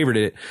it and favored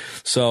it.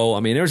 So, I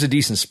mean, there was a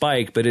decent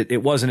spike, but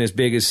it wasn't as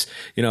big as,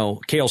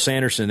 Cale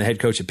Sanderson, the head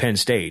coach at Penn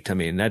State. I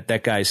mean,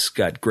 that guy's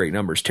got great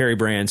numbers. Terry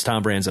Brands,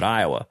 Tom Brands at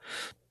Iowa.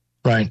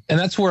 Right. And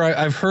that's where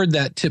I've heard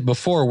that tip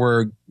before,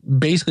 where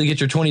basically get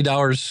your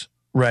 $20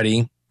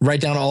 ready, write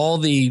down all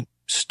the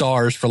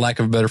stars, for lack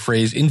of a better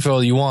phrase,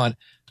 info you want,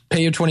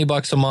 pay your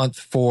 $20 a month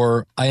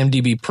for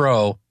IMDb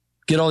Pro,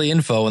 get all the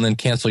info, and then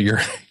cancel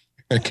your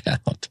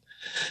account.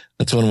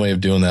 That's one way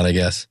of doing that, I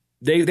guess.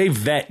 They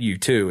vet you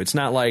too. It's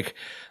not like,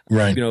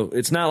 right.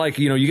 It's not like,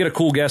 you get a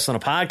cool guest on a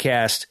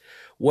podcast.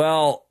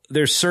 Well,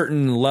 there's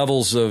certain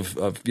levels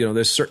of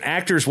there's certain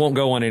actors won't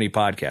go on any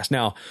podcast.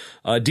 Now,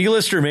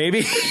 D-lister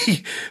maybe,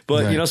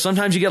 but right.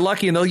 Sometimes you get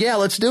lucky and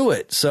let's do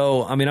it.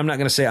 So, I mean, I'm not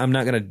going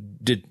to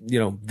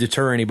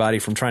deter anybody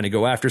from trying to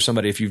go after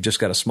somebody if you've just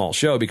got a small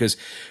show, because in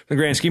the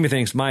grand scheme of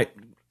things,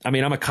 I'm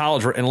a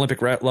college and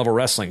Olympic level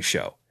wrestling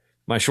show.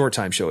 My short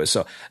time show is.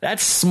 So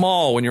that's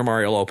small when you're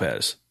Mario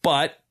Lopez,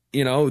 but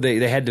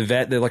they had to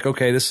vet. They're like,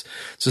 okay, this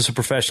is a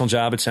professional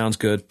job. It sounds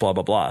good, blah,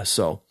 blah, blah.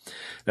 So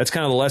that's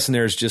kind of the lesson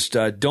there, is just,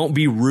 don't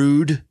be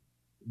rude,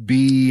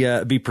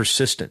 be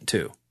persistent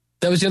too.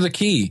 That was the other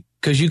key,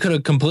 because you could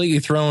have completely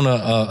thrown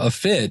a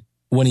fit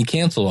when he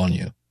canceled on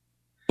you,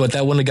 but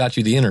that wouldn't have got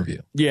you the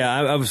interview.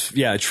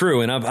 Yeah,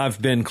 true. And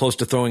I've been close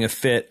to throwing a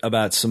fit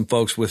about some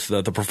folks with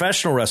the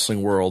professional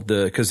wrestling world,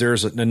 because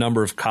there's a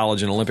number of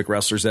college and Olympic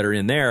wrestlers that are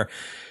in there,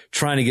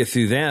 trying to get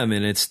through them.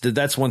 And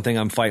that's one thing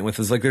I'm fighting with,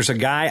 is like, there's a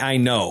guy I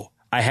know,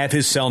 I have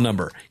his cell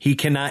number. He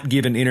cannot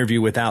give an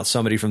interview without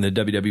somebody from the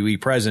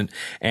WWE present.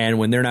 And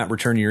when they're not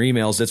returning your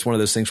emails, that's one of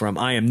those things where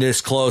I am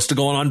this close to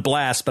going on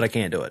blast, but I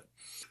can't do it.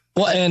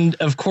 Well, and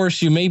of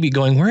course you may be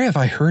going, where have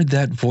I heard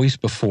that voice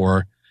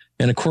before?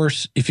 And of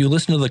course, if you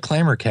listen to the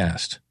Clamor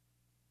cast,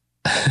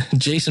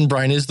 Jason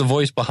Bryant is the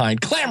voice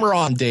behind Clamor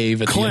on,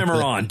 Dave.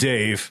 Clamor on,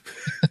 Dave.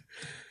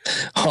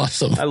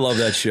 Awesome. I love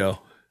that show.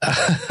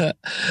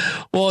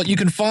 Well, you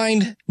can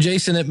find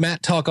Jason at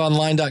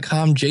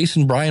matttalkonline.com.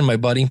 Jason Bryant, my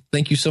buddy,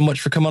 thank you so much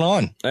for coming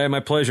on. Hey,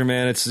 my pleasure,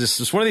 man.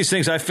 It's one of these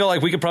things. I feel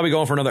like we could probably go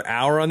on for another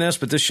hour on this,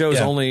 but this show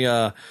is only,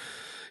 a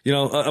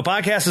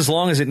podcast as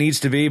long as it needs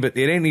to be, but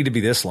it ain't need to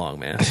be this long,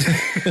 man.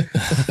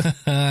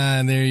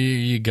 There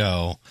you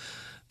go.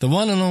 The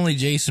one and only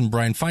Jason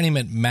Bryant. Find him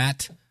at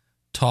Matt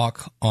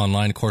Talk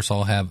Online. Of course,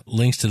 I'll have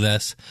links to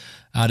this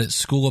out at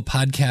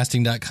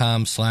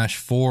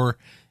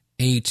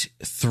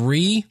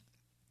schoolofpodcasting.com/483.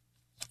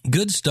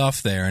 Good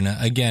stuff there. And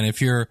again,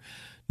 if you're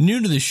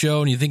new to the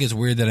show and you think it's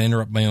weird that I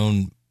interrupt my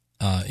own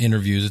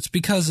interviews, it's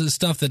because of the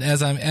stuff that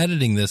as I'm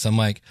editing this, I'm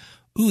like,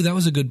 ooh, that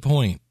was a good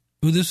point.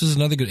 Ooh, this is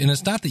another good. And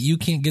it's not that you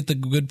can't get the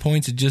good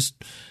points. It just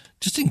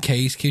in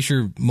case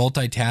you're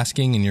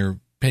multitasking and you're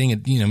paying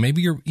it,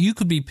 maybe you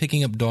could be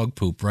picking up dog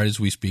poop right as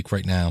we speak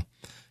right now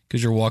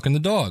because you're walking the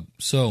dog.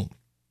 So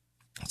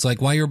it's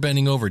like while you're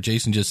bending over,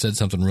 Jason just said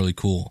something really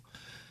cool.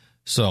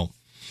 So,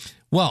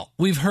 well,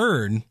 we've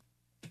heard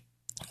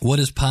what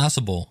is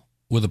possible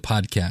with a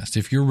podcast.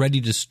 If you're ready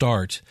to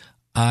start,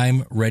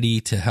 I'm ready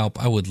to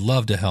help. I would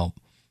love to help.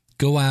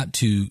 Go out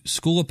to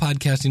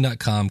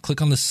schoolofpodcasting.com,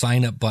 click on the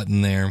sign up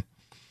button there,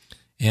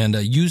 and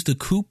use the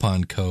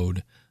coupon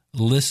code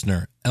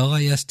LISTENER,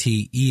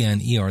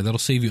 LISTENER. That'll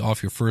save you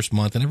off your first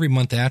month and every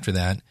month after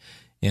that.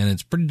 And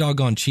it's pretty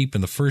doggone cheap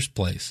in the first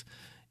place.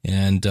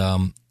 And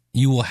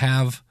you will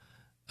have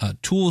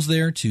tools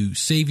there to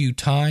save you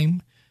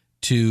time,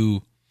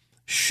 to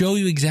show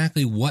you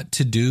exactly what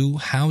to do,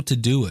 how to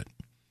do it.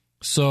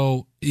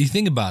 So you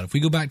think about it. If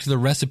we go back to the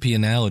recipe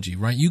analogy,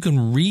 right? You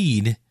can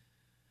read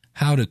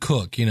how to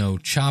cook,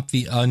 chop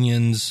the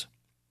onions,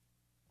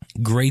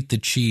 grate the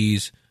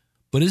cheese.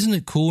 But isn't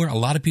it cooler? A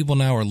lot of people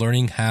now are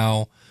learning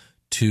how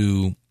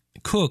to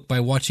cook by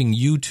watching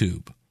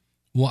YouTube.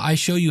 Well, I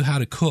show you how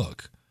to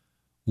cook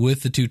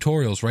with the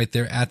tutorials right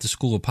there at the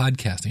School of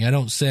Podcasting. I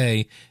don't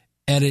say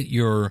edit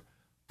your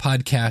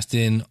podcast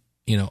in,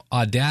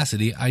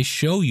 Audacity. I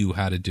show you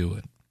how to do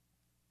it.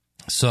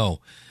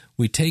 So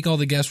we take all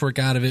the guesswork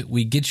out of it.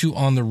 We get you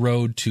on the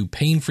road to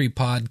pain-free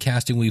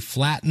podcasting. We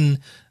flatten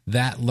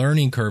that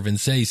learning curve and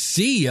say,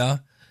 see ya,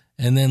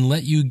 and then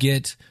let you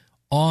get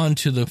on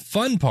to the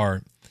fun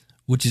part,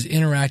 which is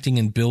interacting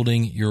and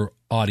building your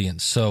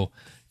audience. So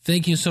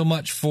thank you so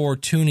much for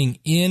tuning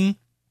in.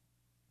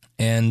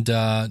 And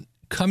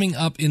coming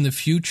up in the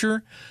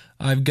future,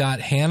 I've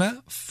got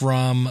Hannah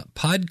from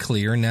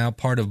PodClear, now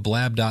part of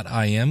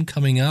blab.im,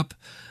 coming up.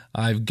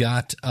 I've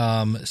got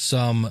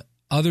some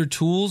other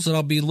tools that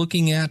I'll be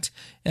looking at,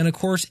 and of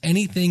course,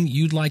 anything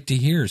you'd like to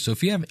hear. So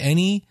if you have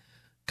any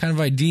kind of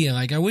idea,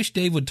 like I wish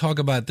Dave would talk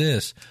about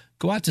this,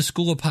 go out to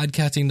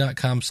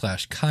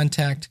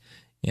schoolofpodcasting.com/contact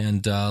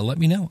and let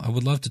me know. I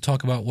would love to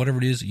talk about whatever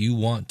it is you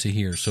want to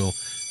hear. So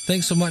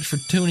thanks so much for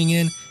tuning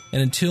in,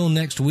 and until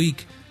next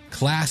week,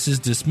 class is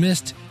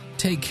dismissed.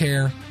 Take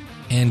care,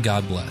 and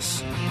God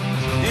bless.